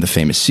in the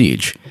famous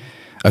siege.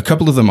 A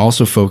couple of them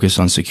also focus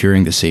on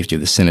securing the safety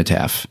of the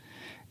cenotaph,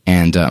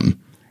 and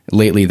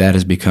lately that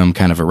has become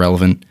kind of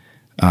irrelevant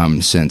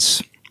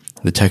since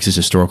the Texas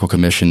Historical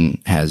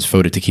Commission has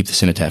voted to keep the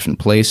cenotaph in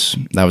place.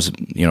 That was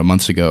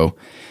months ago,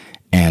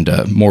 and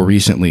more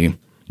recently,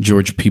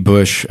 George P.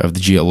 Bush of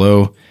the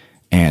GLO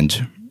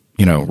and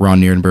Ron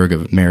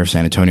Nierenberg, mayor of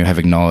San Antonio, have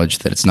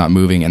acknowledged that it's not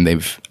moving, and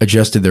they've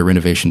adjusted their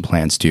renovation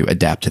plans to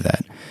adapt to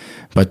that.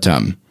 But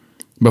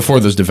before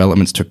those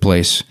developments took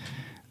place,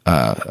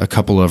 a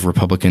couple of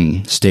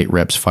Republican state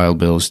reps filed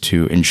bills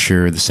to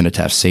ensure the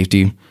cenotaph's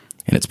safety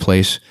in its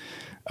place.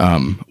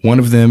 One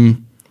of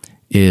them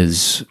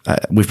is,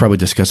 we've probably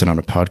discussed it on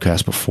a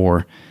podcast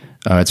before.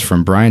 It's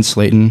from Brian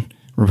Slayton,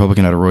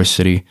 Republican out of Royce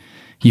City.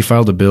 He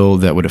filed a bill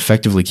that would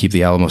effectively keep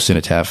the Alamo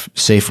cenotaph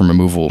safe from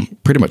removal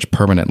pretty much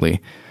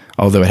permanently,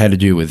 although it had to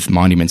do with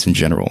monuments in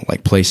general,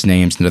 like place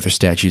names and other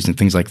statues and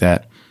things like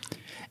that.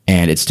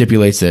 And it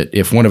stipulates that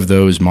if one of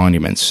those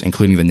monuments,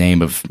 including the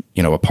name of,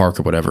 a park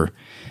or whatever,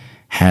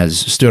 has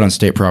stood on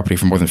state property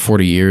for more than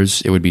 40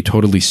 years, it would be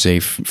totally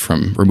safe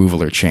from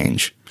removal or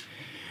change.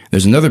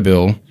 There's another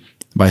bill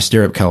by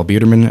Stirrup Cal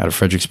Biederman out of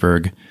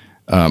Fredericksburg,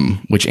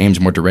 which aims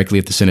more directly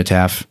at the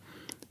cenotaph.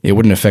 It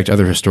wouldn't affect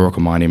other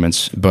historical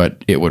monuments,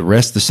 but it would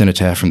wrest the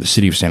cenotaph from the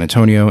city of San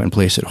Antonio and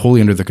place it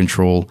wholly under the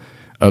control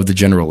of the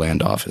General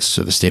Land Office,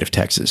 so the state of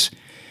Texas.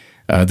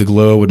 The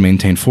GLO would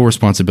maintain full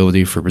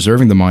responsibility for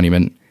preserving the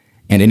monument,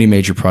 and any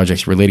major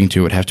projects relating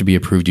to it have to be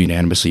approved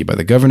unanimously by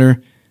the governor,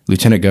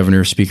 lieutenant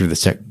governor, speaker of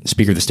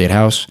the state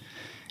house,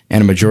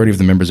 and a majority of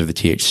the members of the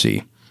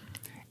THC.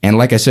 And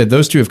like I said,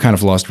 those two have kind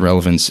of lost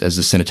relevance as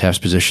the cenotaph's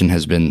position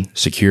has been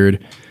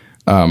secured.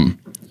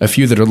 A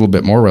few that are a little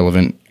bit more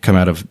relevant come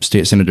out of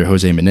State Senator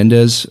Jose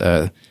Menendez,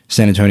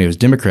 San Antonio's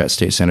Democrat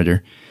state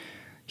senator.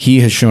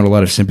 He has shown a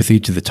lot of sympathy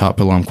to the Top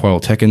Pilam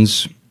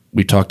Quail-Techans.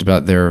 We talked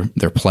about their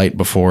plight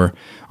before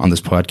on this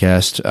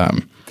podcast.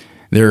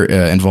 They're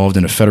involved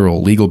in a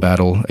federal legal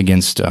battle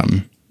against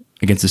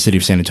the city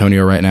of San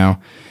Antonio right now.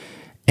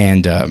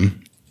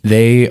 And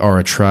they are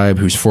a tribe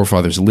whose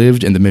forefathers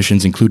lived in the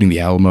missions, including the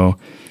Alamo.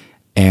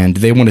 And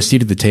they want a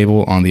seat at the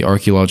table on the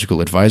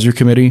Archaeological Advisory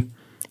Committee,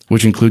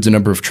 which includes a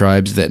number of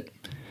tribes that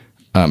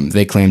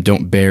they claim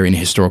don't bear any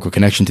historical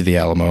connection to the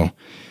Alamo.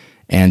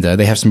 And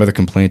they have some other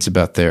complaints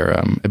about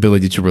their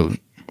ability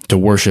to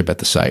worship at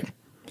the site.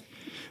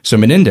 So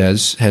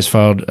Menendez has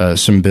filed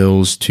some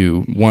bills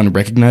to, one,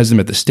 recognize them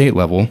at the state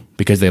level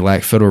because they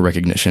lack federal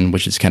recognition,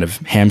 which has kind of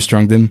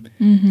hamstrung them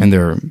in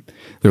their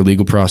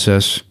legal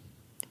process.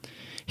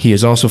 He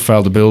has also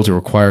filed a bill to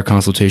require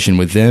consultation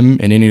with them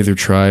and any other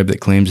tribe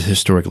that claims a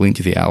historic link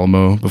to the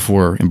Alamo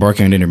before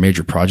embarking on any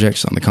major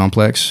projects on the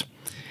complex.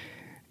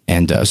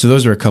 And so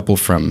those are a couple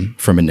from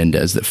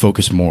Menendez that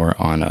focus more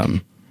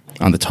on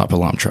the Top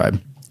Pilam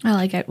tribe. I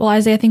like it. Well,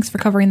 Isaiah, thanks for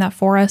covering that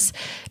for us.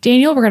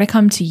 Daniel, we're going to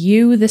come to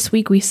you. This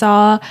week we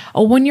saw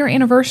a 1-year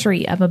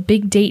anniversary of a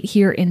big date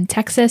here in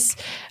Texas.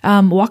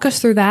 Walk us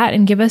through that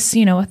and give us, a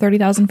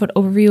 30,000-foot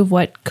overview of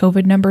what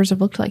COVID numbers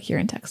have looked like here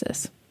in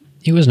Texas.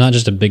 It was not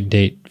just a big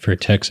date for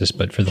Texas,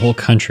 but for the whole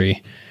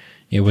country.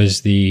 It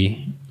was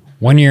the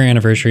 1-year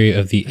anniversary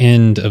of the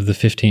end of the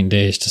 15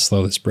 days to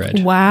slow the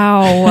spread.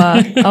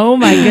 Wow. Oh,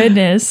 my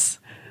goodness.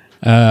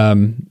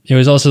 It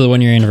was also the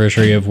 1-year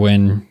anniversary of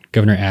when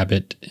Governor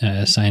Abbott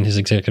signed his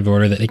executive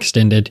order that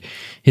extended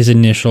his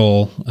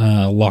initial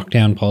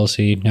lockdown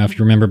policy. Now, if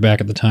you remember back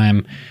at the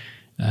time,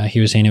 he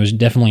was saying it was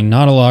definitely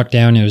not a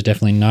lockdown. It was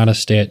definitely not a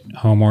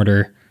stay-at-home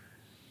order.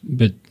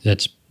 But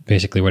that's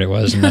basically what it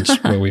was, and that's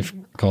what we've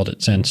called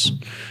it since.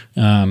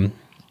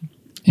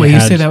 Wait, you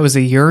say that was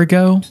a year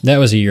ago? That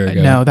was a year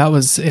ago. No, that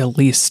was at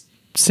least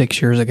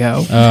 6 years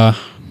ago.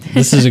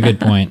 This is a good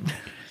point.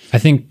 I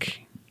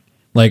think,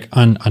 like,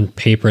 on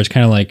paper, it's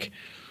kind of like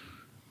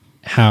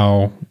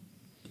how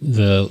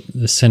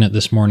the Senate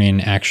this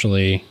morning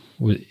actually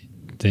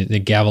they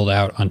gavelled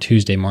out on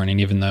Tuesday morning,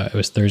 even though it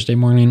was Thursday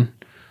morning.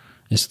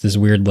 It's this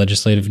weird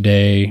legislative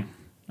day,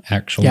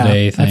 actual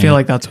day thing. I feel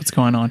like that's what's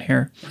going on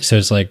here. So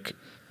it's like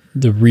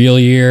the real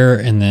year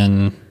and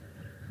then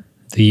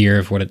the year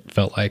of what it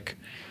felt like.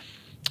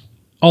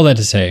 All that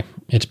to say,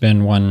 it's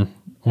been one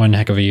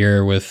heck of a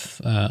year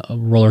with a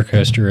roller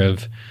coaster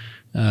of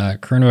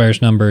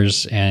coronavirus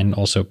numbers and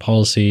also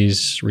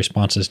policies,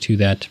 responses to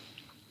that.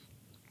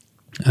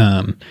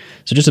 So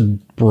just a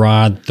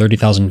broad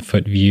 30,000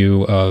 foot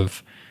view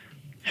of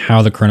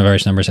how the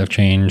coronavirus numbers have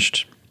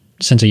changed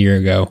since a year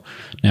ago.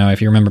 Now,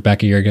 if you remember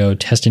back a year ago,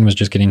 testing was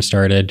just getting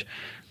started.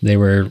 They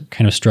were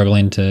kind of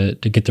struggling to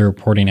get their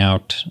reporting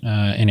out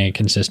in a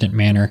consistent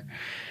manner.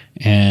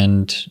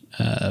 And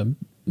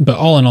but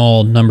all in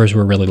all, numbers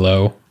were really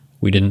low.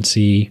 We didn't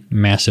see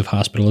massive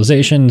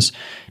hospitalizations,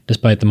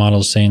 despite the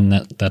models saying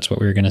that that's what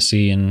we were going to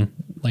see in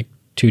like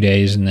 2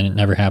 days, and then it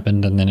never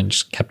happened, and then it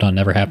just kept on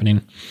never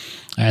happening.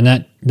 And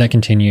that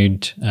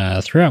continued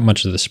throughout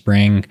much of the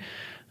spring,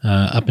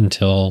 up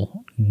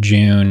until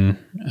June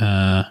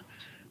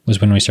was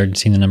when we started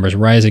seeing the numbers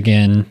rise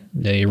again.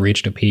 They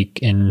reached a peak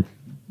in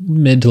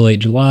mid to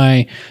late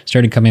July,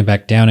 started coming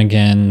back down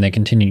again. They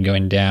continued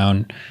going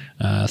down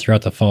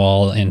throughout the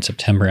fall in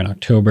September and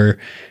October.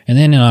 And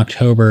then in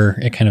October,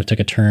 it kind of took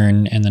a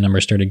turn and the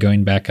numbers started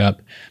going back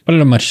up, but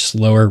at a much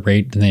slower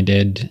rate than they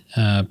did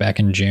back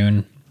in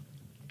June.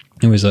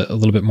 It was a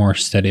little bit more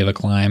steady of a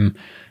climb.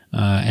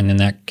 And then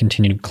that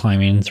continued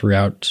climbing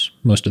throughout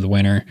most of the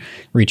winter,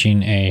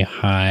 reaching a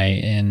high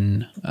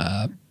in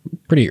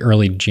pretty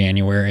early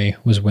January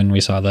was when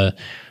we saw the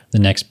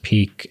next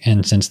peak.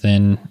 And since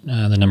then,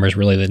 the numbers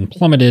really then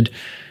plummeted,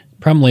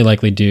 probably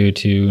likely due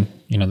to,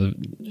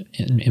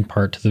 in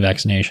part to the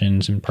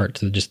vaccinations, in part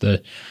to just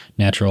the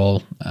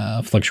natural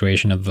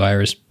fluctuation of the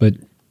virus. But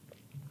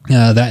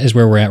that is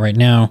where we're at right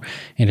now.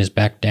 It is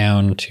back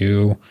down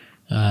to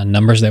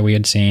numbers that we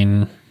had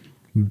seen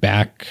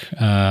back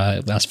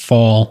last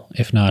fall,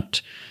 if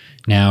not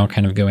now,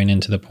 kind of going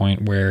into the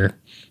point where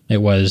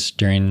it was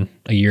during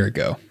a year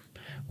ago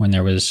when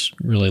there was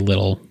really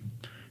little,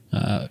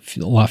 a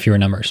lot fewer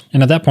numbers.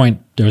 And at that point,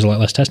 there was a lot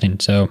less testing.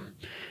 So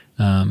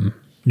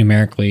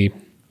numerically,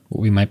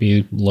 we might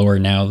be lower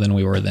now than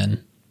we were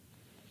then.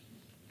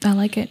 I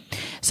like it.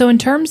 So in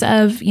terms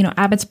of,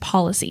 Abbott's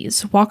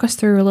policies, walk us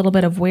through a little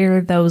bit of where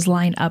those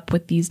line up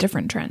with these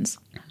different trends.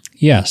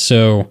 Yeah.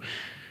 So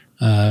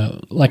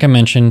like I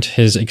mentioned,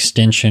 his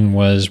extension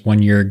was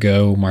 1 year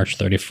ago, March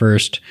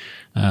 31st.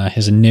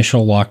 His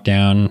initial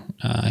lockdown,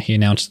 he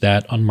announced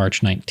that on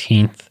March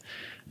 19th.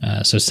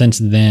 So since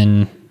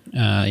then,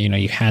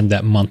 you had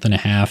that month and a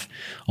half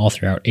all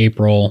throughout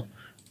April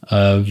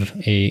of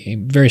a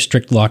very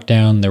strict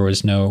lockdown. There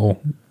was no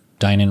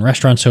dine-in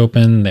restaurants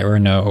open. There were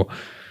no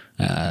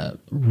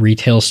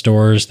retail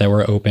stores that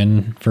were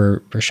open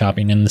for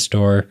shopping in the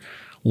store.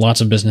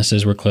 Lots of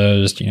businesses were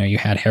closed. You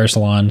had hair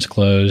salons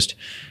closed.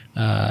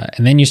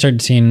 And then you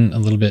started seeing a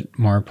little bit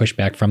more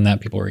pushback from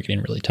that. People were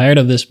getting really tired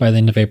of this by the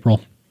end of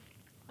April.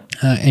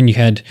 And you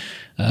had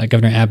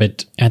Governor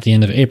Abbott at the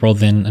end of April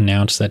then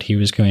announced that he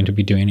was going to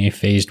be doing a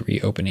phased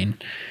reopening.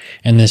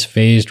 And this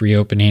phased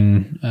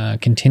reopening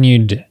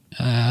continued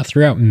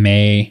throughout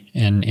May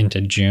and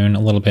into June, a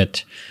little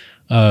bit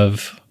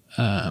of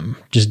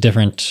just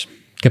different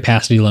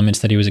capacity limits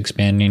that he was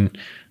expanding,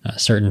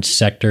 certain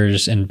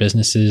sectors and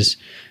businesses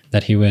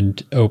that he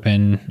would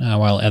open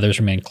while others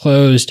remained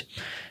closed,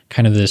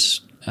 kind of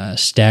this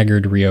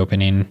staggered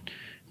reopening.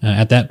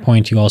 At that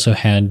point, you also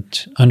had,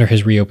 under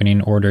his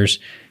reopening orders,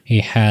 he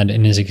had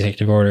in his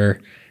executive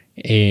order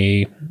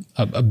a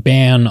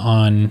ban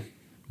on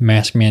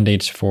mask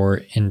mandates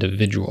for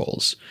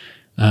individuals.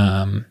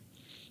 And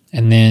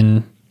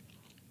then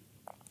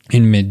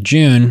in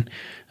mid-June,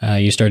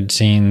 you started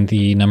seeing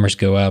the numbers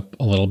go up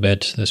a little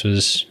bit. This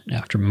was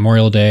after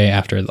Memorial Day,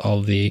 after all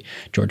of the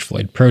George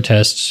Floyd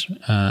protests.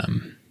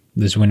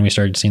 This is when we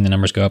started seeing the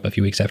numbers go up a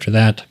few weeks after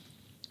that.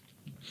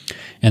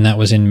 And that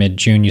was in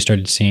mid-June. You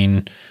started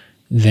seeing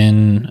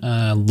then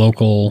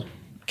local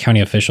county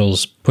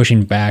officials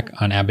pushing back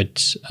on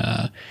Abbott's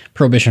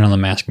prohibition on the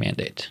mask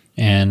mandate.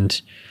 And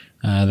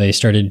they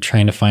started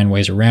trying to find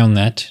ways around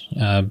that.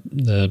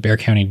 The Bexar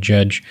County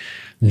judge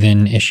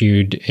then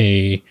issued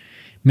a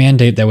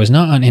mandate that was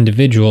not on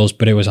individuals,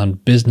 but it was on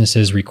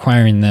businesses,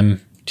 requiring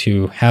them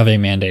to have a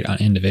mandate on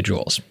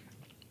individuals.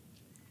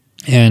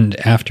 And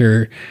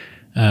after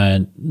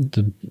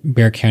the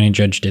Bexar County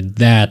judge did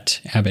that,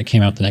 Abbott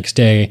came out the next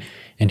day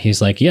and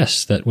he's like,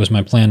 yes, that was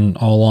my plan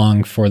all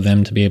along, for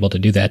them to be able to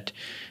do that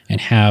and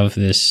have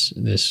this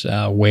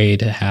way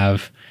to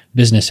have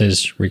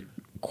businesses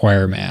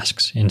require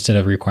masks instead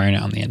of requiring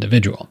it on the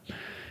individual.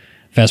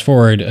 Fast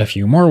forward a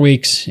few more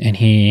weeks and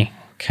he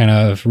kind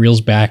of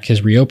reels back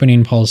his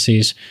reopening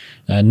policies,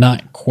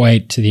 not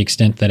quite to the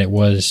extent that it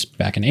was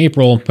back in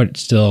April, but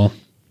still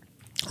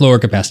lower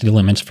capacity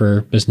limits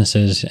for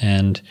businesses.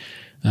 And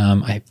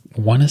I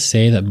want to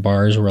say that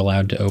bars were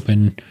allowed to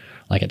open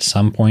like at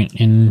some point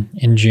in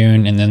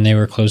June, and then they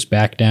were closed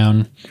back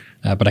down,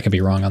 but I could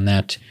be wrong on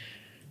that.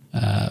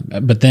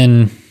 But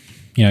then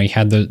you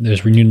had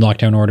those renewed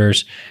lockdown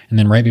orders, and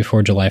then right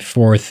before July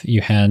 4th,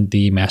 you had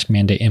the mask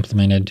mandate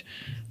implemented.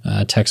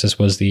 Texas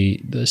was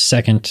the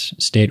second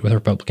state with a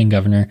Republican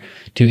governor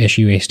to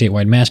issue a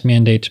statewide mask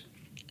mandate.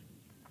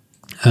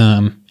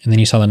 And then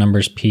you saw the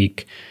numbers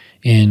peak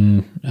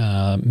in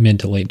mid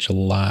to late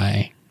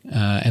July,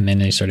 and then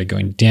they started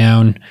going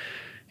down.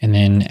 And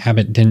then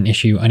Abbott didn't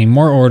issue any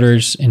more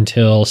orders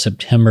until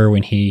September,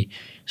 when he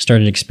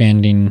started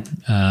expanding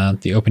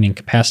the opening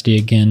capacity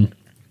again.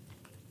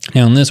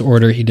 Now, in this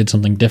order, he did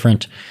something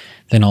different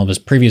than all of his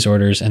previous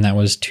orders, and that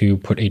was to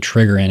put a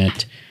trigger in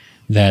it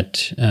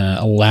that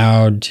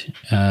allowed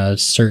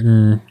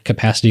certain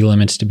capacity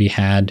limits to be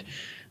had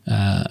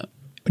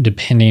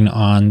depending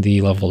on the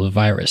level of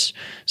virus.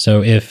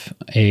 So if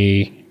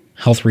a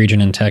health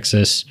region in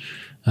Texas,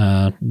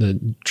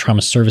 the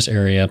trauma service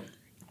area,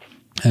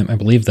 I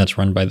believe that's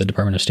run by the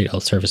Department of State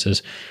Health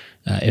Services,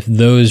 if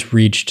those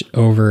reached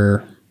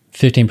over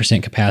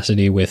 15%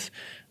 capacity with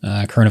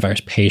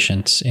coronavirus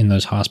patients in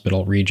those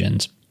hospital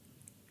regions,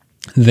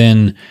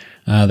 then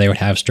they would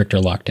have stricter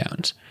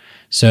lockdowns.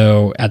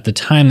 So at the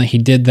time that he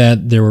did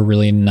that, there were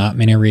really not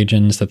many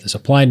regions that this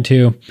applied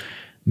to.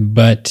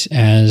 But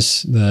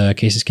as the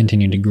cases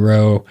continued to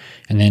grow,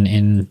 and then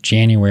in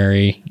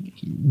January,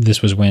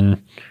 this was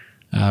when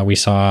we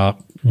saw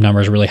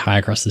numbers really high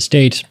across the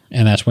state,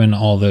 and that's when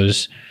all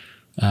those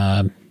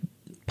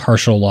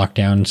partial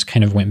lockdowns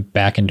kind of went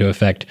back into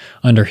effect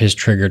under his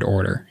triggered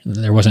order.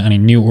 There wasn't any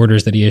new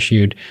orders that he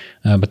issued,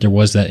 but there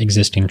was that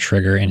existing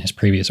trigger in his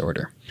previous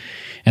order.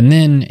 And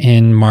then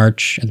in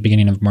March, at the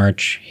beginning of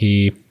March,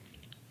 he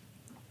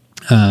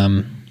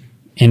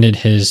ended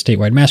his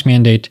statewide mask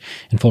mandate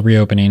and full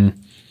reopening,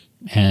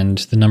 and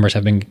the numbers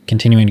have been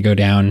continuing to go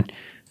down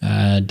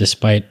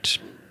despite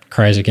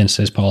cries against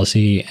his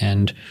policy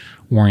and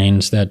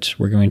warnings that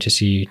we're going to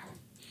see.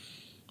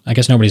 I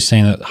guess nobody's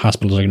saying that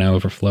hospitals are going to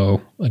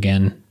overflow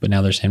again, but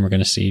now they're saying we're going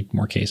to see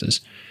more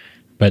cases.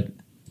 But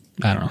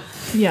I don't know.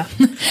 Yeah,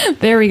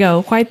 there we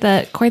go. Quite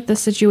the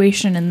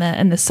situation in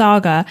the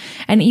saga,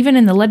 and even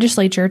in the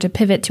legislature. To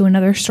pivot to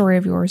another story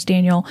of yours,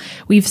 Daniel,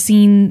 we've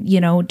seen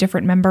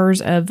different members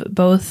of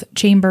both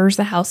chambers,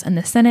 the House and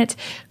the Senate,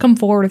 come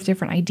forward with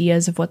different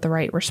ideas of what the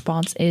right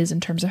response is in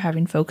terms of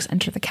having folks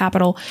enter the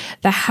Capitol.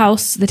 The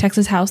House, the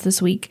Texas House,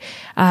 this week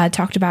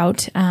talked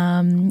about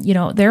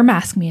their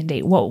mask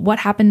mandate. What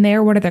happened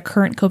there? What are the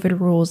current COVID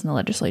rules in the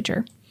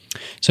legislature?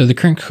 So the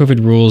current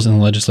COVID rules in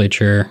the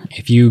legislature,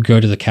 if you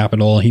go to the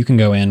Capitol, you can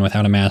go in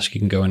without a mask,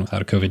 you can go in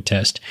without a COVID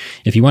test.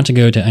 If you want to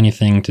go to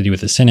anything to do with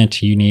the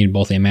Senate, you need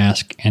both a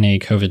mask and a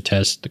COVID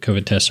test. The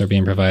COVID tests are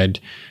being provided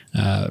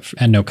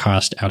at no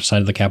cost outside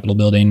of the Capitol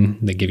building.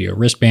 They give you a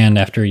wristband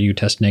after you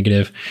test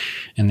negative,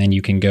 and then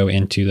you can go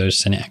into those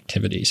Senate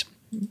activities.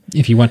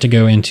 If you want to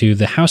go into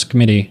the House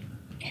committee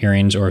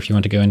hearings, or if you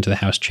want to go into the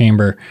House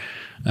chamber,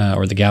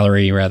 or the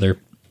gallery rather,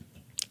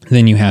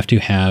 then you have to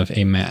have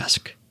a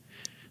mask.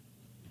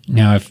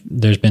 Now, if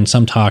there's been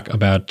some talk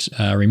about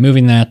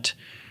removing that,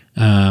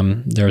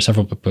 there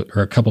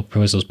are a couple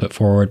proposals put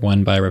forward,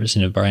 one by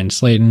Representative Brian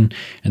Slayton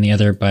and the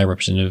other by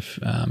Representative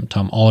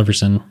Tom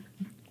Oliverson.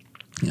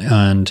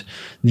 And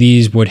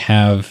these would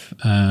have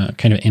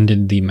kind of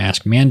ended the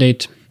mask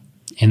mandate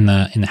in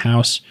the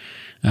House.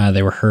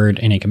 They were heard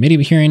in a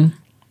committee hearing,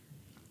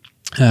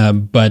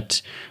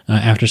 but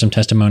after some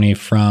testimony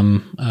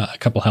from a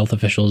couple health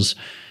officials,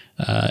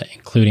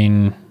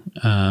 including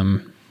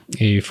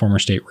a former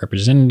state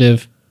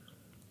representative,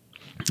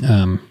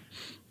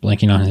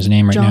 blanking on his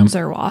name right now.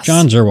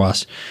 John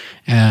Zerwas.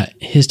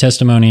 His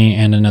testimony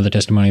and another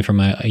testimony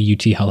from a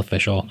UT health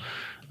official,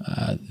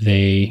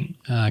 they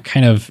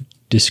kind of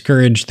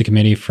discouraged the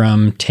committee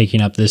from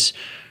taking up this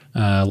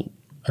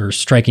or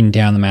striking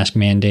down the mask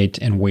mandate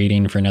and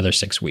waiting for another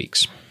 6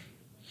 weeks.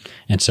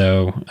 And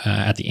so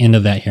at the end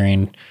of that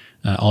hearing,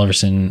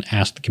 Oliverson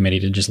asked the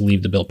committee to just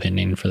leave the bill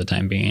pending for the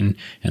time being,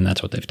 and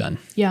that's what they've done.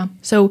 Yeah.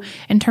 So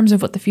in terms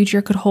of what the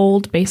future could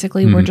hold,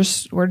 basically, we're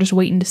just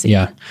waiting to see.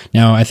 Yeah.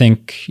 Now, I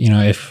think,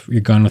 if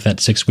you're going with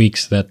that 6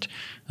 weeks that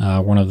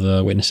one of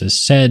the witnesses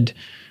said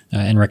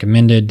and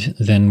recommended,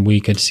 then we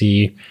could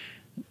see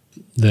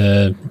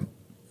the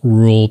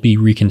rule be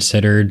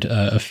reconsidered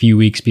a few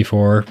weeks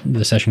before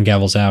the session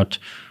gavels out,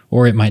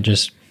 or it might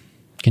just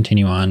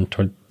continue on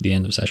toward the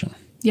end of session.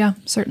 Yeah,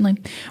 certainly.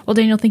 Well,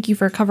 Daniel, thank you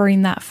for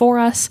covering that for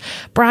us.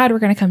 Brad, we're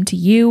going to come to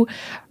you.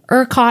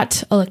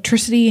 ERCOT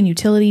electricity and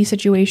utility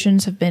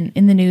situations have been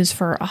in the news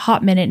for a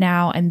hot minute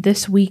now, and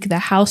this week the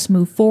House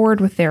moved forward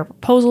with their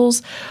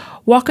proposals.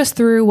 Walk us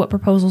through what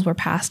proposals were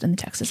passed in the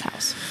Texas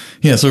House.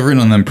 Yeah, so I've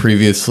written on them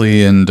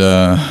previously and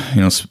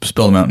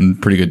spelled them out in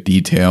pretty good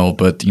detail.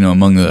 But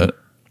among the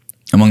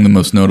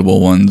most notable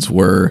ones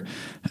were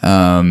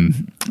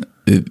the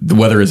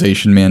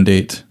weatherization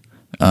mandate,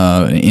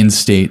 an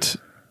in-state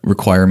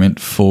requirement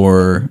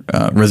for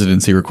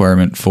residency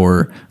requirement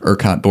for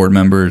ERCOT board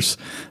members,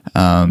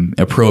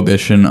 a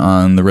prohibition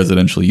on the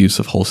residential use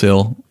of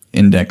wholesale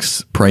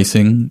index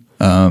pricing.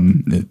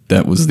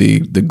 That was the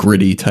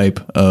gritty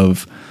type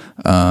of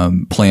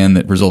plan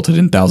that resulted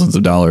in thousands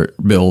of dollar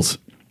bills.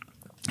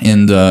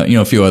 and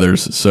a few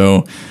others.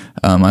 So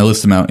I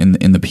list them out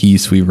in the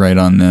piece we write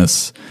on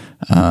this.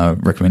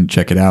 Recommend you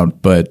check it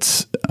out.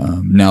 But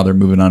now they're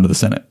moving on to the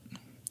Senate.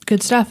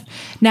 Good stuff.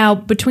 Now,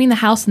 between the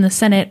House and the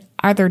Senate,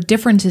 are there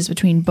differences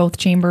between both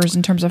chambers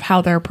in terms of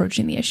how they're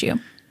approaching the issue?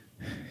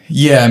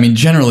 Yeah, I mean,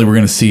 generally we're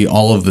going to see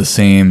all of the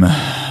same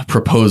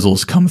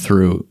proposals come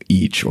through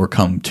each or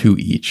come to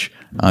each.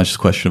 It's just a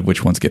question of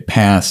which ones get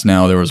passed.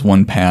 Now, there was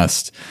one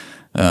passed,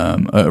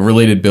 a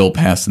related bill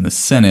passed in the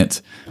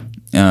Senate,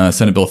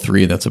 Senate Bill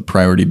 3, that's a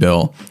priority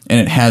bill, and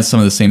it has some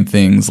of the same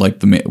things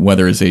like the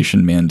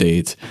weatherization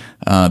mandate,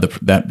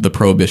 the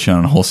prohibition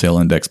on wholesale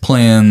index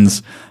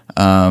plans,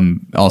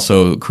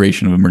 also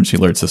creation of emergency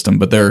alert system.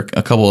 But there are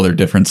a couple other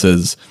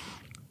differences,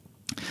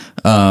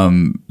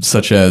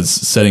 such as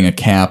setting a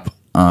cap,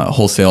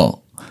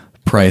 wholesale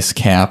price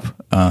cap,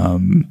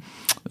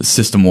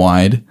 system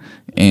wide,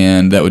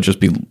 and that would just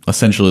be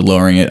essentially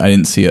lowering it. I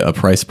didn't see a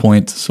price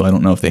point, so I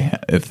don't know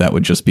if that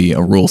would just be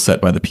a rule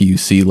set by the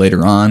PUC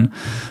later on,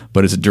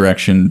 but it's a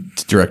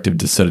directive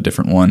to set a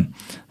different one,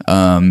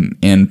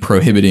 and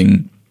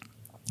prohibiting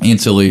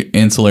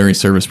ancillary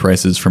service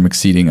prices from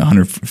exceeding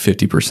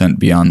 150%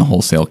 beyond the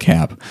wholesale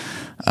cap.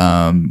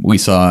 We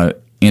saw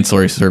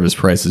ancillary service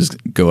prices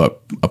go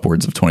up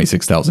upwards of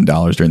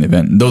 $26,000 during the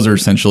event. And those are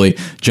essentially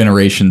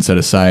generation set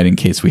aside in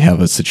case we have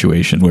a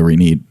situation where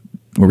we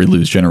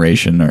lose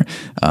generation or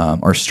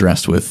are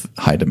stressed with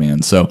high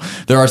demand. So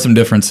there are some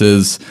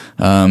differences,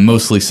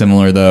 mostly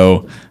similar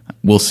though.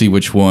 We'll see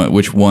which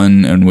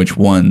one and which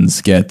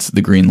ones get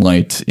the green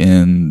light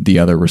in the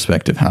other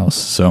respective house.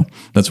 So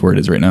that's where it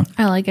is right now.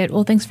 I like it.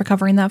 Well, thanks for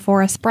covering that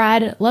for us.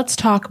 Brad, let's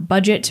talk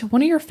budget.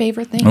 One of your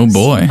favorite things. Oh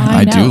boy,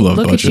 I do love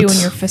Look budgets. Look at you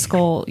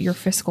and your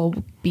fiscal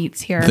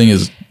beats here. The thing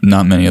is,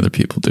 not many other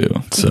people do.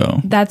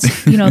 So that's,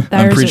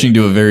 I'm preaching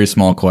to a very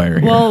small choir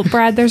here. Well,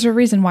 Brad, there's a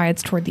reason why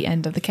it's toward the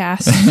end of the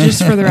cast,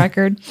 just for the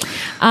record.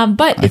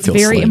 But it's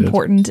very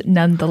important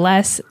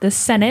nonetheless. The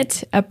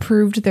Senate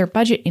approved their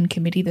budget in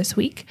committee this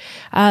week,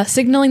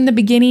 signaling the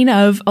beginning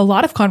of a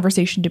lot of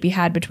conversation to be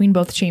had between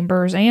both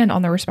chambers and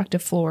on their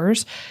respective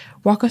floors.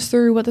 Walk us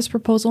through what this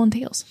proposal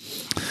entails.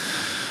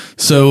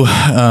 So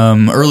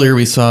earlier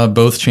we saw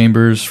both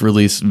chambers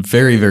release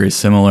very, very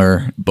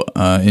similar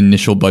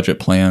initial budget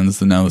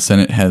plans. And now the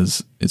Senate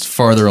is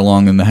farther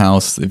along than the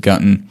House. They've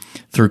gotten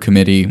through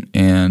committee,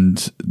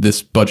 and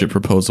this budget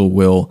proposal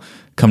will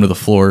come to the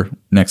floor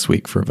next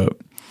week for a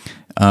vote.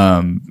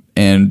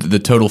 And the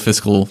total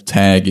fiscal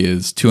tag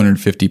is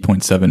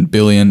 $250.7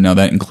 billion. Now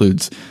that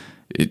includes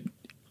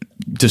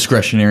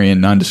discretionary and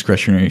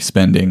non-discretionary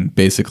spending,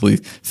 basically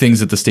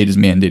things that the state is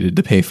mandated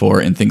to pay for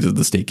and things that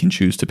the state can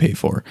choose to pay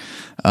for.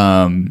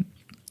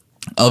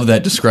 Of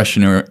that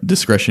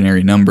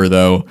discretionary number,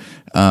 though,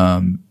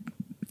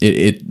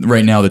 it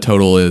right now the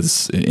total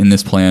is in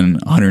this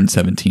plan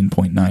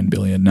 $117.9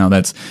 billion. Now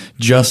that's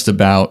just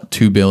about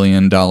 $2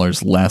 billion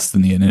less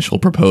than the initial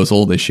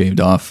proposal. They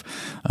shaved off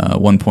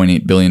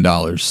 $1.8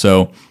 billion.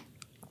 So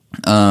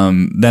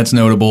that's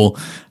notable.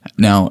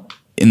 Now,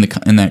 in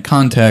that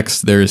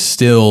context, there is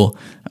still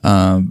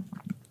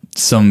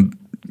some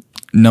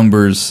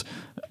numbers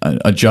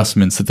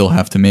adjustments that they'll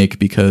have to make,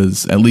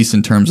 because at least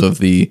in terms of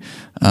the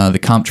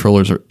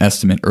comptroller's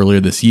estimate earlier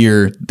this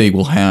year, they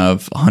will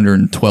have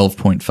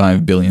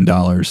 $112.5 billion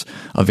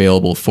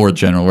available for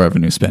general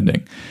revenue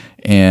spending.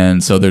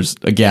 And so there's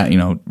a gap,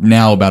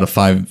 now about a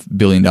 $5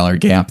 billion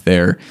gap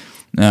there.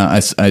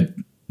 I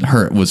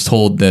was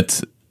told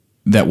that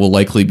will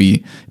likely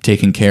be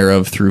taken care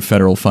of through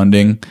federal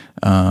funding.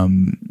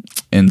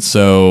 And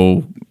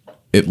so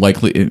it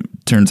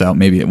turns out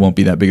maybe it won't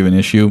be that big of an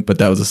issue, but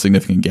that was a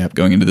significant gap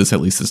going into this.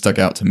 At least it stuck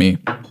out to me.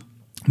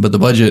 But the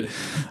budget,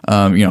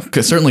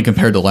 certainly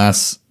compared to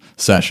last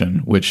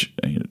session, which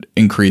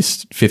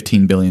increased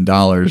 $15 billion,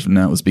 and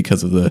that was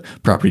because of the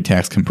property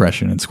tax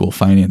compression and school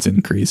finance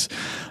increase.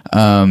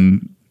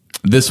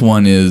 This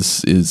one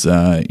is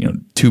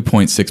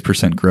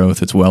 2.6%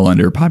 growth. It's well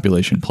under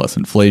population plus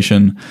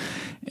inflation.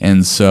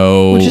 And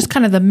so, which is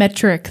kind of the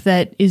metric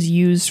that is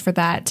used for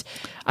that.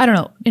 I don't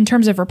know, in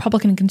terms of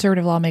Republican and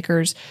conservative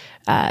lawmakers,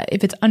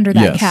 if it's under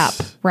that cap,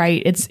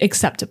 right, it's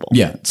acceptable.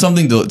 Yeah.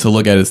 Something to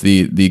look at is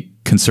the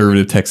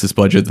conservative Texas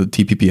budget that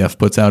TPPF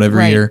puts out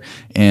every year,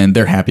 and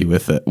they're happy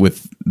with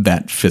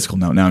that fiscal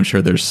note. Now, I'm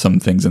sure there's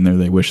some things in there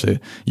they wish that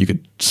you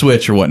could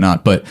switch or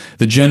whatnot, but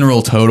the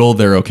general total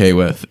they're okay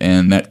with,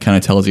 and that kind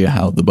of tells you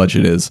how the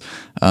budget is,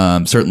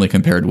 certainly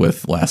compared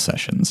with last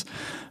sessions.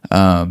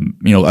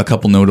 A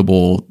couple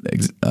notable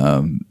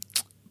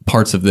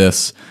parts of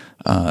this,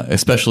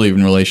 especially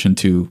in relation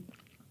to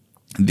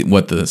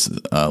what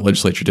the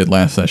legislature did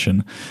last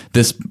session.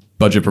 This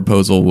budget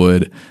proposal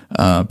would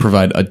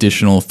provide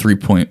additional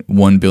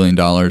 $3.1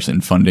 billion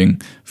in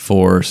funding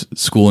for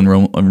school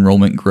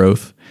enrollment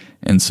growth.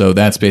 And so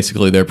that's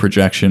basically their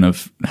projection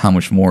of how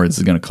much more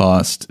it's going to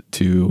cost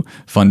to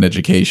fund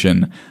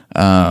education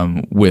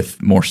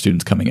with more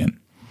students coming in,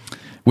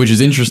 which is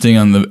interesting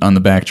on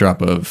the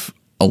backdrop of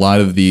a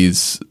lot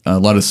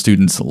of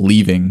students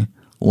leaving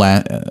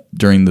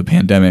during the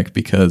pandemic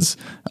because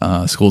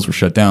schools were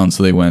shut down.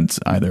 So they went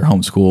either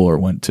homeschool or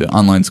went to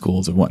online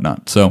schools and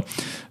whatnot. So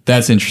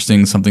that's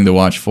interesting, something to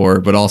watch for.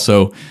 But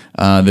also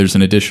there's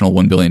an additional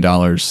 $1 billion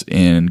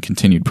in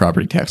continued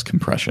property tax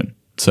compression.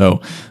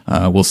 So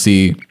we'll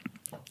see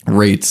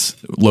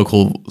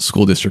local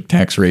school district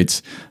tax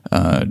rates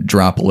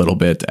drop a little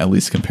bit, at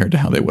least compared to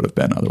how they would have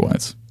been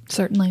otherwise.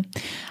 Certainly.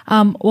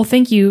 Well,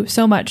 thank you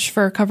so much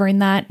for covering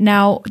that.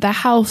 Now, the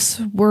House,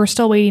 we're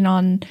still waiting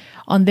on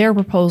their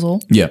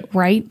proposal,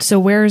 right? So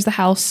where is the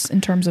House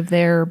in terms of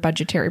their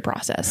budgetary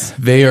process?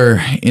 They are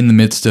in the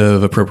midst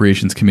of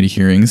Appropriations Committee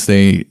hearings.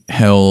 They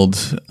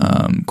held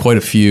quite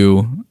a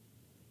few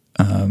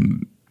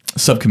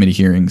subcommittee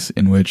hearings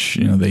in which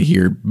they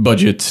hear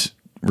budget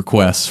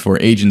requests for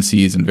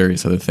agencies and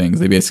various other things.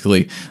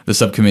 The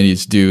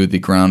subcommittees do the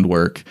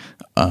groundwork.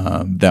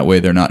 That way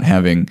they're not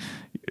having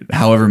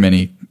however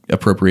many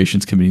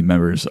Appropriations Committee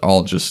members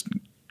all just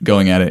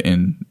going at it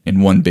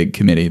in one big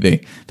committee.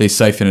 They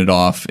siphon it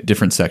off,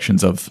 different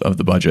sections of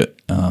the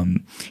budget,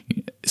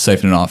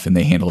 siphon it off, and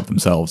they handle it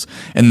themselves.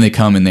 And then they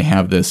come and they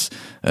have this,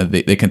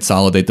 they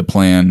consolidate the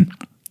plan,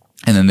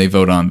 and then they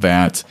vote on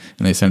that,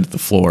 and they send it to the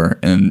floor.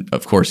 And,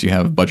 of course, you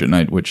have budget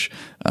night, which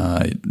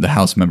the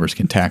House members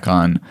can tack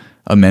on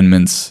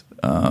amendments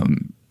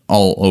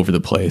all over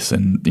the place,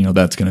 and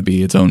that's going to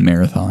be its own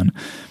marathon.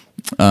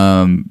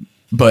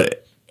 But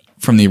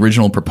from the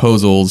original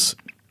proposals,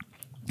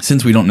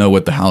 since we don't know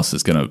what the House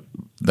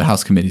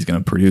committee is going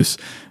to produce,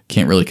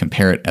 can't really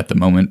compare it at the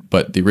moment.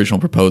 But the original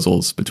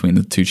proposals between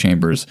the two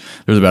chambers,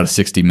 there's about a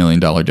 $60 million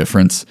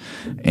difference,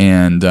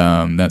 and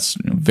that's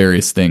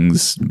various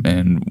things.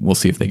 And we'll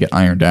see if they get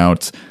ironed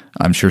out.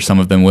 I'm sure some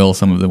of them will,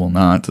 some of them will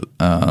not.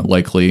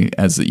 Likely,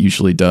 as it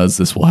usually does,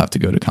 this will have to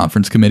go to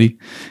conference committee,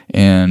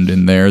 and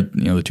in there,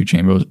 the two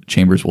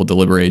chambers will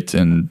deliberate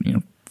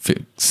and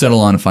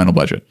settle on a final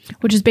budget.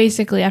 Which is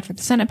basically after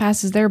the Senate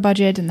passes their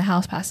budget and the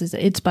House passes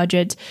its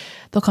budget,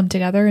 they'll come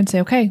together and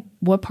say, okay,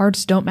 what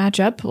parts don't match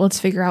up? Let's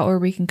figure out where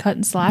we can cut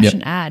and slash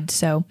and add.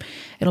 So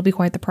it'll be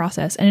quite the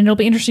process. And it'll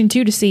be interesting,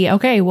 too, to see,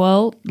 okay,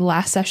 well,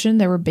 last session,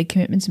 there were big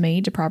commitments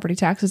made to property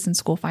taxes and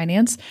school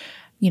finance.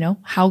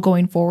 How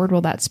going forward will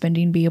that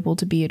spending be able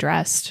to be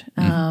addressed?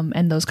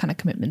 And those kind of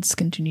commitments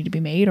continue to be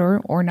made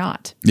or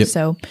not. Yep.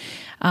 So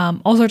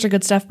all sorts of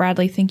good stuff,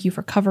 Bradley. Thank you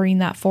for covering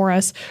that for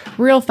us.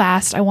 Real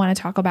fast, I want to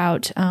talk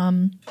about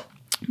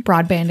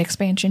broadband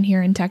expansion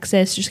here in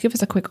Texas. Just give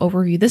us a quick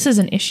overview. This is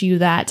an issue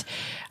that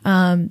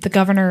the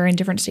governor and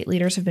different state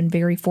leaders have been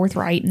very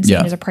forthright and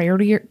saying is a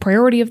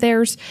priority of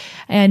theirs.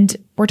 And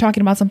we're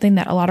talking about something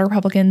that a lot of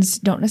Republicans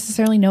don't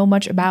necessarily know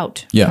much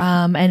about,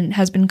 and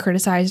has been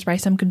criticized by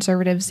some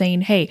conservatives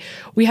saying, hey,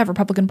 we have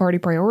Republican Party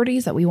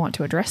priorities that we want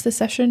to address this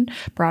session.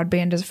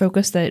 Broadband is a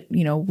focus that,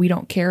 we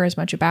don't care as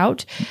much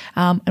about.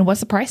 And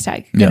what's the price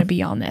tag going to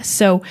be on this?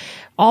 So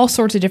all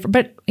sorts of different,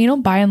 but,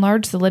 by and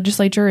large, the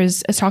legislature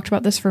has talked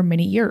about this for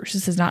many years.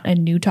 This is not a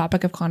new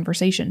topic of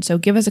conversation. So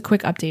give us a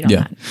quick update on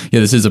that.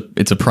 Yeah,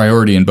 it's a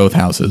priority in both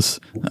houses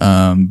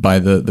by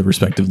the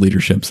respective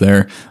leaderships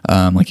there.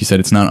 Like you said,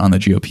 it's not on the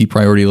GOP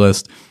priority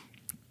list,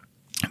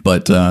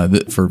 but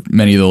for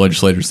many of the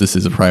legislators, this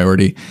is a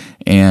priority.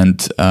 And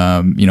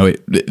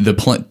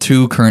the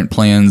two current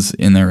plans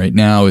in there right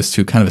now is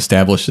to kind of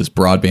establish this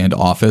broadband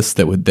office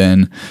that would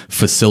then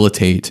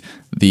facilitate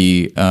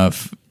the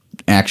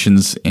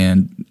actions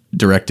and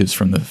directives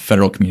from the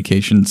Federal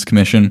Communications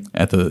Commission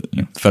at the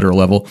federal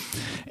level,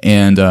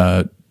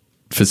 and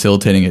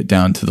facilitating it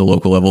down to the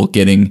local level,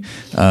 getting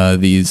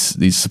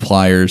these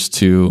suppliers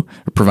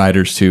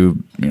providers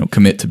to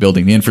commit to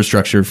building the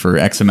infrastructure for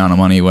X amount of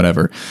money,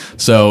 whatever.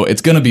 So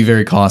it's going to be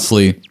very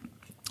costly.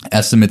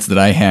 Estimates that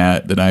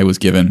I was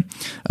given,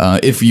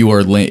 if you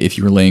were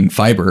laying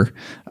fiber,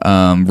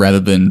 rather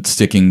than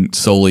sticking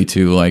solely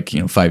to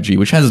 5G,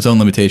 which has its own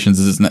limitations,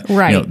 is not,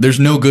 there's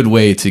no good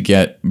way to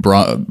get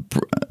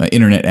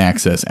internet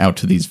access out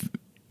to these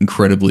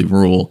incredibly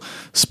rural,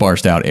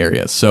 sparsed out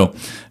areas. So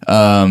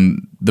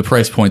the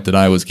price point that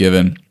I was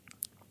given,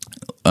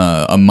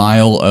 a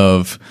mile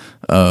of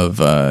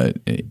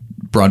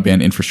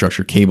broadband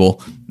infrastructure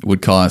cable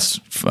would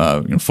cost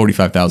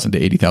 $45,000 to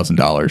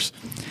 $80,000.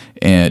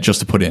 And just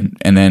to put in,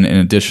 and then an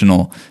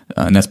additional,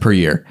 and that's per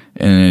year,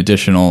 and an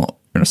additional,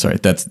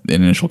 that's the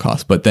initial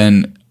cost. But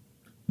then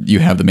you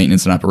have the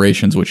maintenance and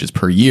operations, which is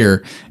per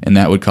year, and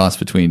that would cost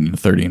between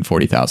 $30,000 and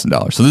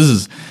 $40,000. So this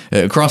is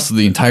across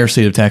the entire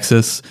state of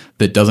Texas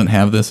that doesn't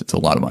have this. It's a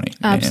lot of money.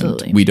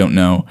 Absolutely. And we don't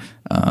know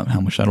how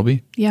much that'll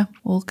be. Yeah,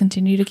 we'll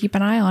continue to keep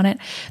an eye on it.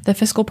 The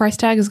fiscal price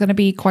tag is going to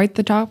be quite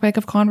the topic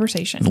of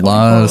conversation. A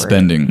lot of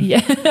spending.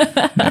 Yeah.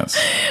 Yes.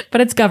 But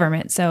it's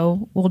government,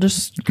 so we'll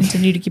just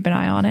continue to keep an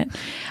eye on it.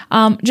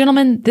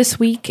 Gentlemen, this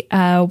week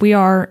we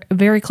are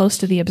very close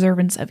to the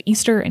observance of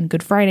Easter and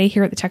Good Friday.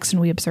 Here at the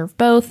Texan, we observe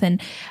both,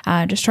 and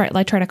just try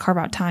to carve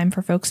out time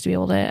for folks to be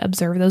able to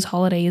observe those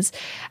holidays.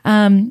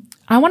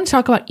 I want to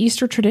talk about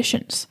Easter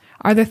traditions.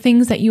 Are there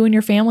things that you and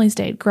your families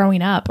did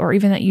growing up, or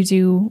even that you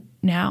do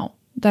now,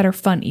 that are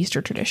fun Easter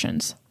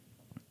traditions?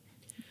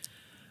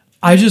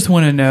 I just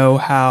want to know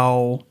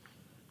how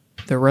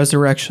the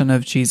resurrection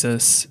of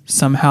Jesus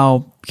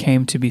somehow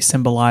came to be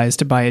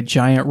symbolized by a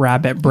giant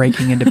rabbit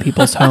breaking into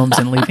people's homes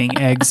and leaving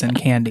eggs and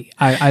candy.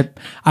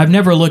 I've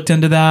never looked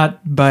into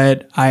that,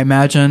 but I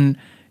imagine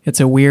it's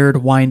a weird,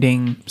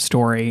 winding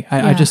story.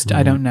 I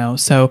don't know.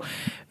 So,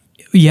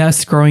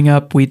 yes, growing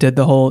up, we did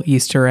the whole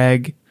Easter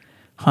egg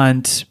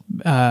hunt,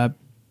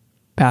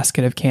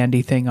 basket of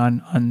candy thing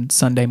on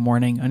Sunday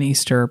morning on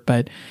Easter,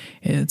 but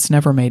it's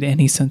never made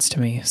any sense to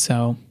me.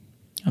 So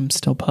I'm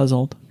still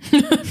puzzled.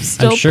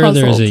 I'm sure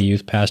there's a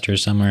youth pastor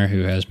somewhere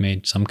who has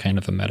made some kind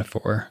of a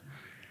metaphor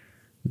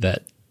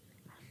that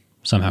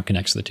somehow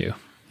connects the two.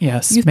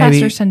 Yes. Youth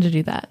pastors tend to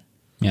do that.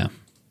 Yeah.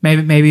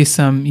 Maybe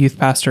some youth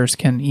pastors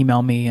can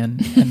email me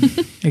and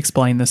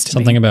explain this to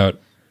me. Something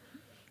about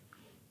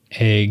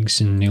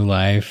eggs and new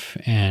life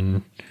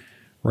and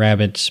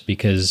rabbits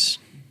because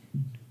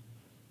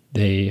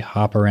they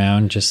hop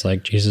around just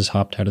like Jesus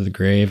hopped out of the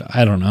grave.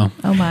 I don't know.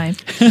 Oh my.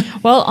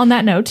 Well, on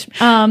that note,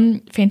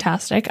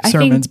 fantastic.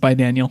 Sermons by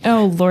Daniel.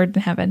 Oh, Lord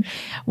in heaven.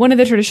 One of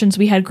the traditions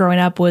we had growing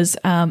up was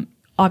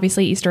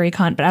obviously Easter egg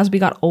hunt, but as we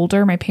got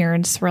older, my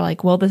parents were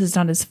like, well, this is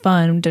not as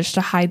fun just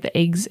to hide the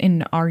eggs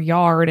in our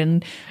yard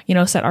and,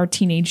 set our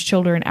teenage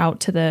children out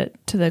to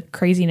the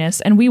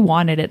craziness. And we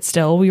wanted it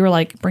still. We were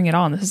like, bring it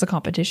on. This is a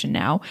competition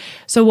now.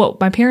 So what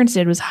my parents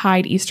did was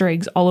hide Easter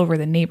eggs all over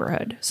the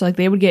neighborhood. So like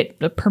they would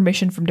get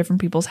permission from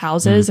different people's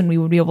houses and we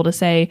would be able to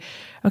say,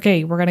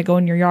 okay, we're going to go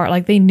in your yard.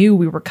 Like they knew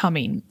we were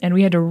coming and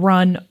we had to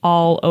run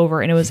all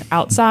over, and it was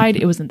outside.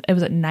 It was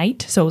at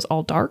night. So it was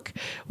all dark.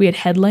 We had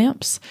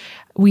headlamps.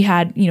 We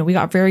had, we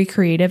got very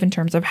creative in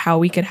terms of how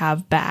we could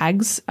have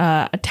bags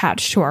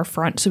attached to our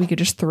front so we could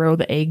just throw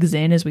the eggs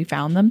in as we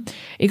found them.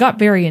 It got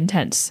very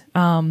intense.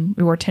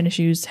 We wore tennis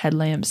shoes,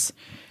 headlamps.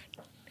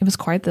 It was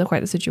quite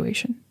the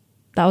situation.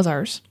 That was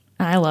ours.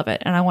 And I love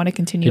it. And I want to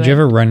continue. Did you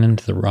ever run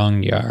into the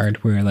wrong yard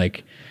where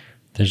like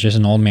there's just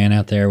an old man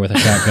out there with a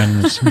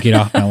shotgun and get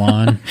off my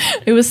lawn?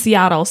 It was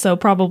Seattle, so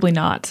probably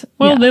not.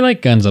 Well, they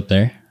like guns up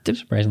there,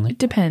 surprisingly. It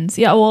depends.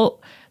 Yeah,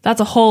 well, that's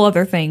a whole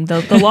other thing.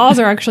 The laws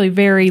are actually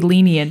very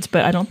lenient,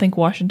 but I don't think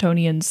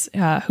Washingtonians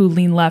who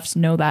lean left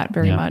know that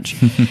very much.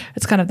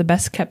 It's kind of the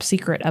best kept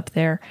secret up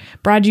there.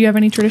 Brad, do you have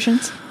any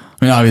traditions?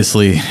 I mean,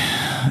 obviously,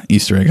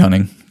 Easter egg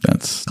hunting.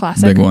 That's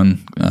classic. A big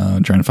one.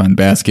 Trying to find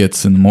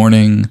baskets in the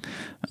morning.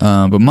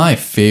 But my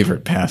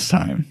favorite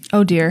pastime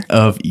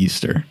of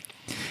Easter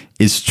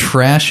is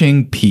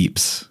trashing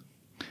Peeps.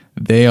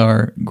 They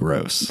are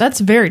gross. That's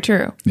very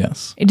true.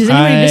 Yes. Does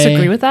anybody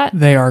disagree with that?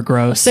 They are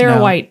gross.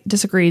 Sarah White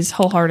disagrees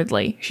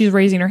wholeheartedly. She's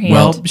raising her hand.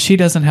 Well, she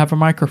doesn't have a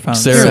microphone.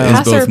 Sarah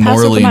is both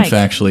morally and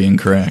factually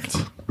incorrect.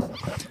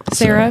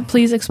 Sarah,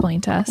 please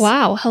explain to us.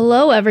 Wow.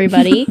 Hello,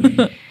 everybody.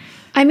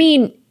 I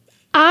mean,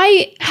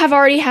 I have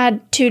already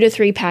had 2 to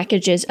 3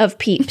 packages of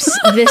Peeps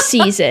this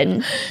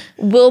season.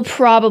 We'll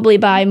probably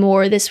buy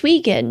more this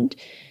weekend.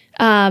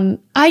 I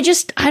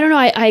don't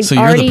know. So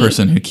you're the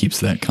person who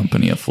keeps that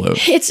company afloat.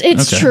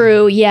 It's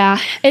true. Yeah,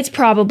 it's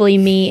probably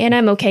me, and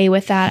I'm okay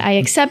with that. I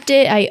accept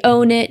it. I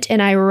own it,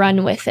 and I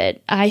run with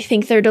it. I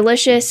think they're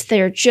delicious.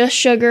 They're just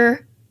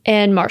sugar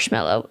and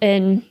marshmallow,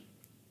 and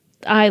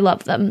I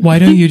love them. Why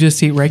don't you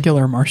just eat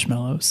regular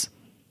marshmallows?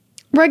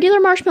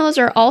 Regular marshmallows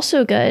are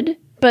also good,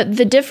 but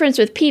the difference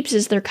with Peeps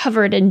is they're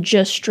covered in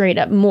just straight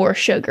up more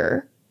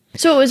sugar.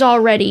 So it was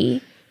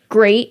already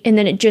great, and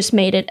then it just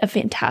made it a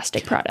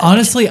fantastic product.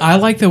 Honestly, I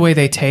like the way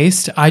they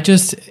taste.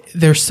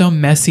 They're so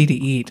messy to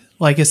eat.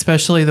 Like,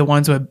 especially the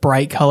ones with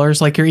bright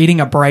colors. Like, you're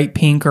eating a bright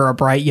pink or a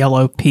bright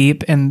yellow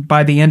Peep, and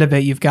by the end of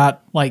it, you've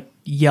got, like,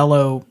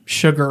 yellow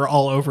sugar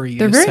all over you.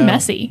 They're very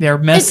messy. They're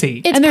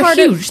messy. And they're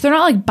huge. They're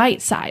not like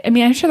bite-sized. I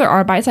mean, I'm sure there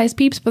are bite-sized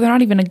Peeps, but they're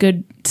not even a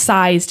good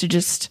size to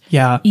just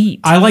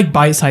eat. I like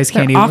bite-sized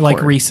candy, awkward.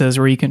 like Reese's,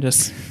 where you can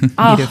just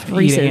eat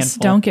Reese's.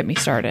 Don't get me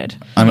started.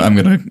 I'm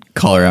going to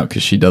call her out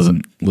because she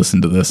doesn't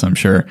listen to this, I'm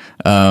sure.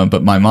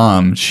 But my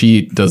mom,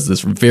 she does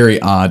this very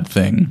odd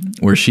thing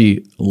where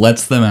she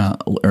lets them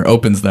out or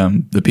opens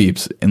them, the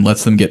Peeps, and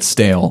lets them get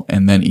stale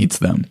and then eats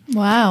them.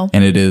 Wow.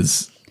 And it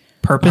is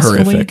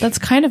purposefully. horrific. That's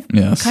kind of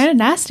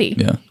nasty.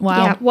 Yeah.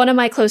 Wow. Yeah, one of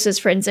my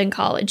closest friends in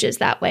college is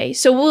that way.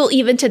 So we'll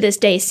even to this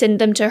day send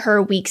them to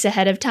her weeks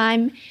ahead of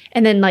time.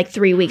 And then like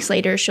 3 weeks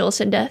later, she'll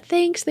send a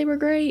thanks. They were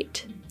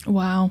great.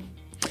 Wow.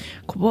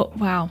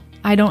 Wow.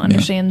 I don't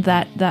understand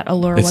that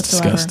allure It's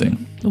whatsoever.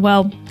 disgusting.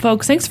 Well,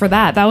 folks, thanks for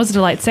that. That was a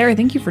delight. Sarah,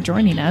 thank you for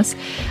joining us.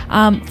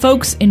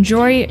 Folks,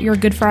 enjoy your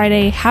Good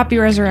Friday. Happy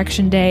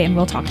Resurrection Day, and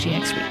we'll talk to you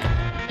next week.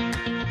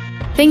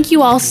 Thank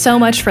you all so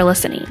much for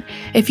listening.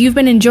 If you've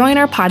been enjoying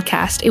our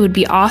podcast, it would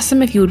be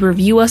awesome if you would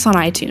review us on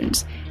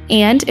iTunes.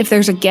 And if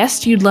there's a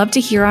guest you'd love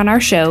to hear on our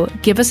show,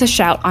 give us a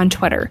shout on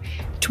Twitter.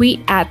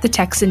 Tweet at The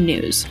Texan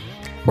News.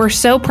 We're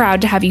so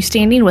proud to have you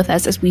standing with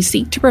us as we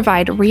seek to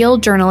provide real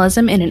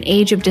journalism in an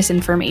age of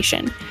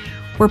disinformation.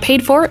 We're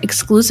paid for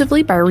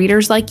exclusively by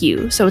readers like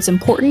you, so it's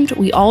important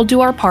we all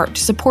do our part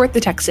to support The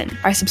Texan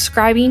by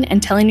subscribing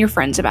and telling your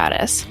friends about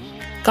us.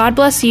 God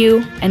bless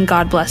you, and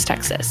God bless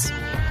Texas.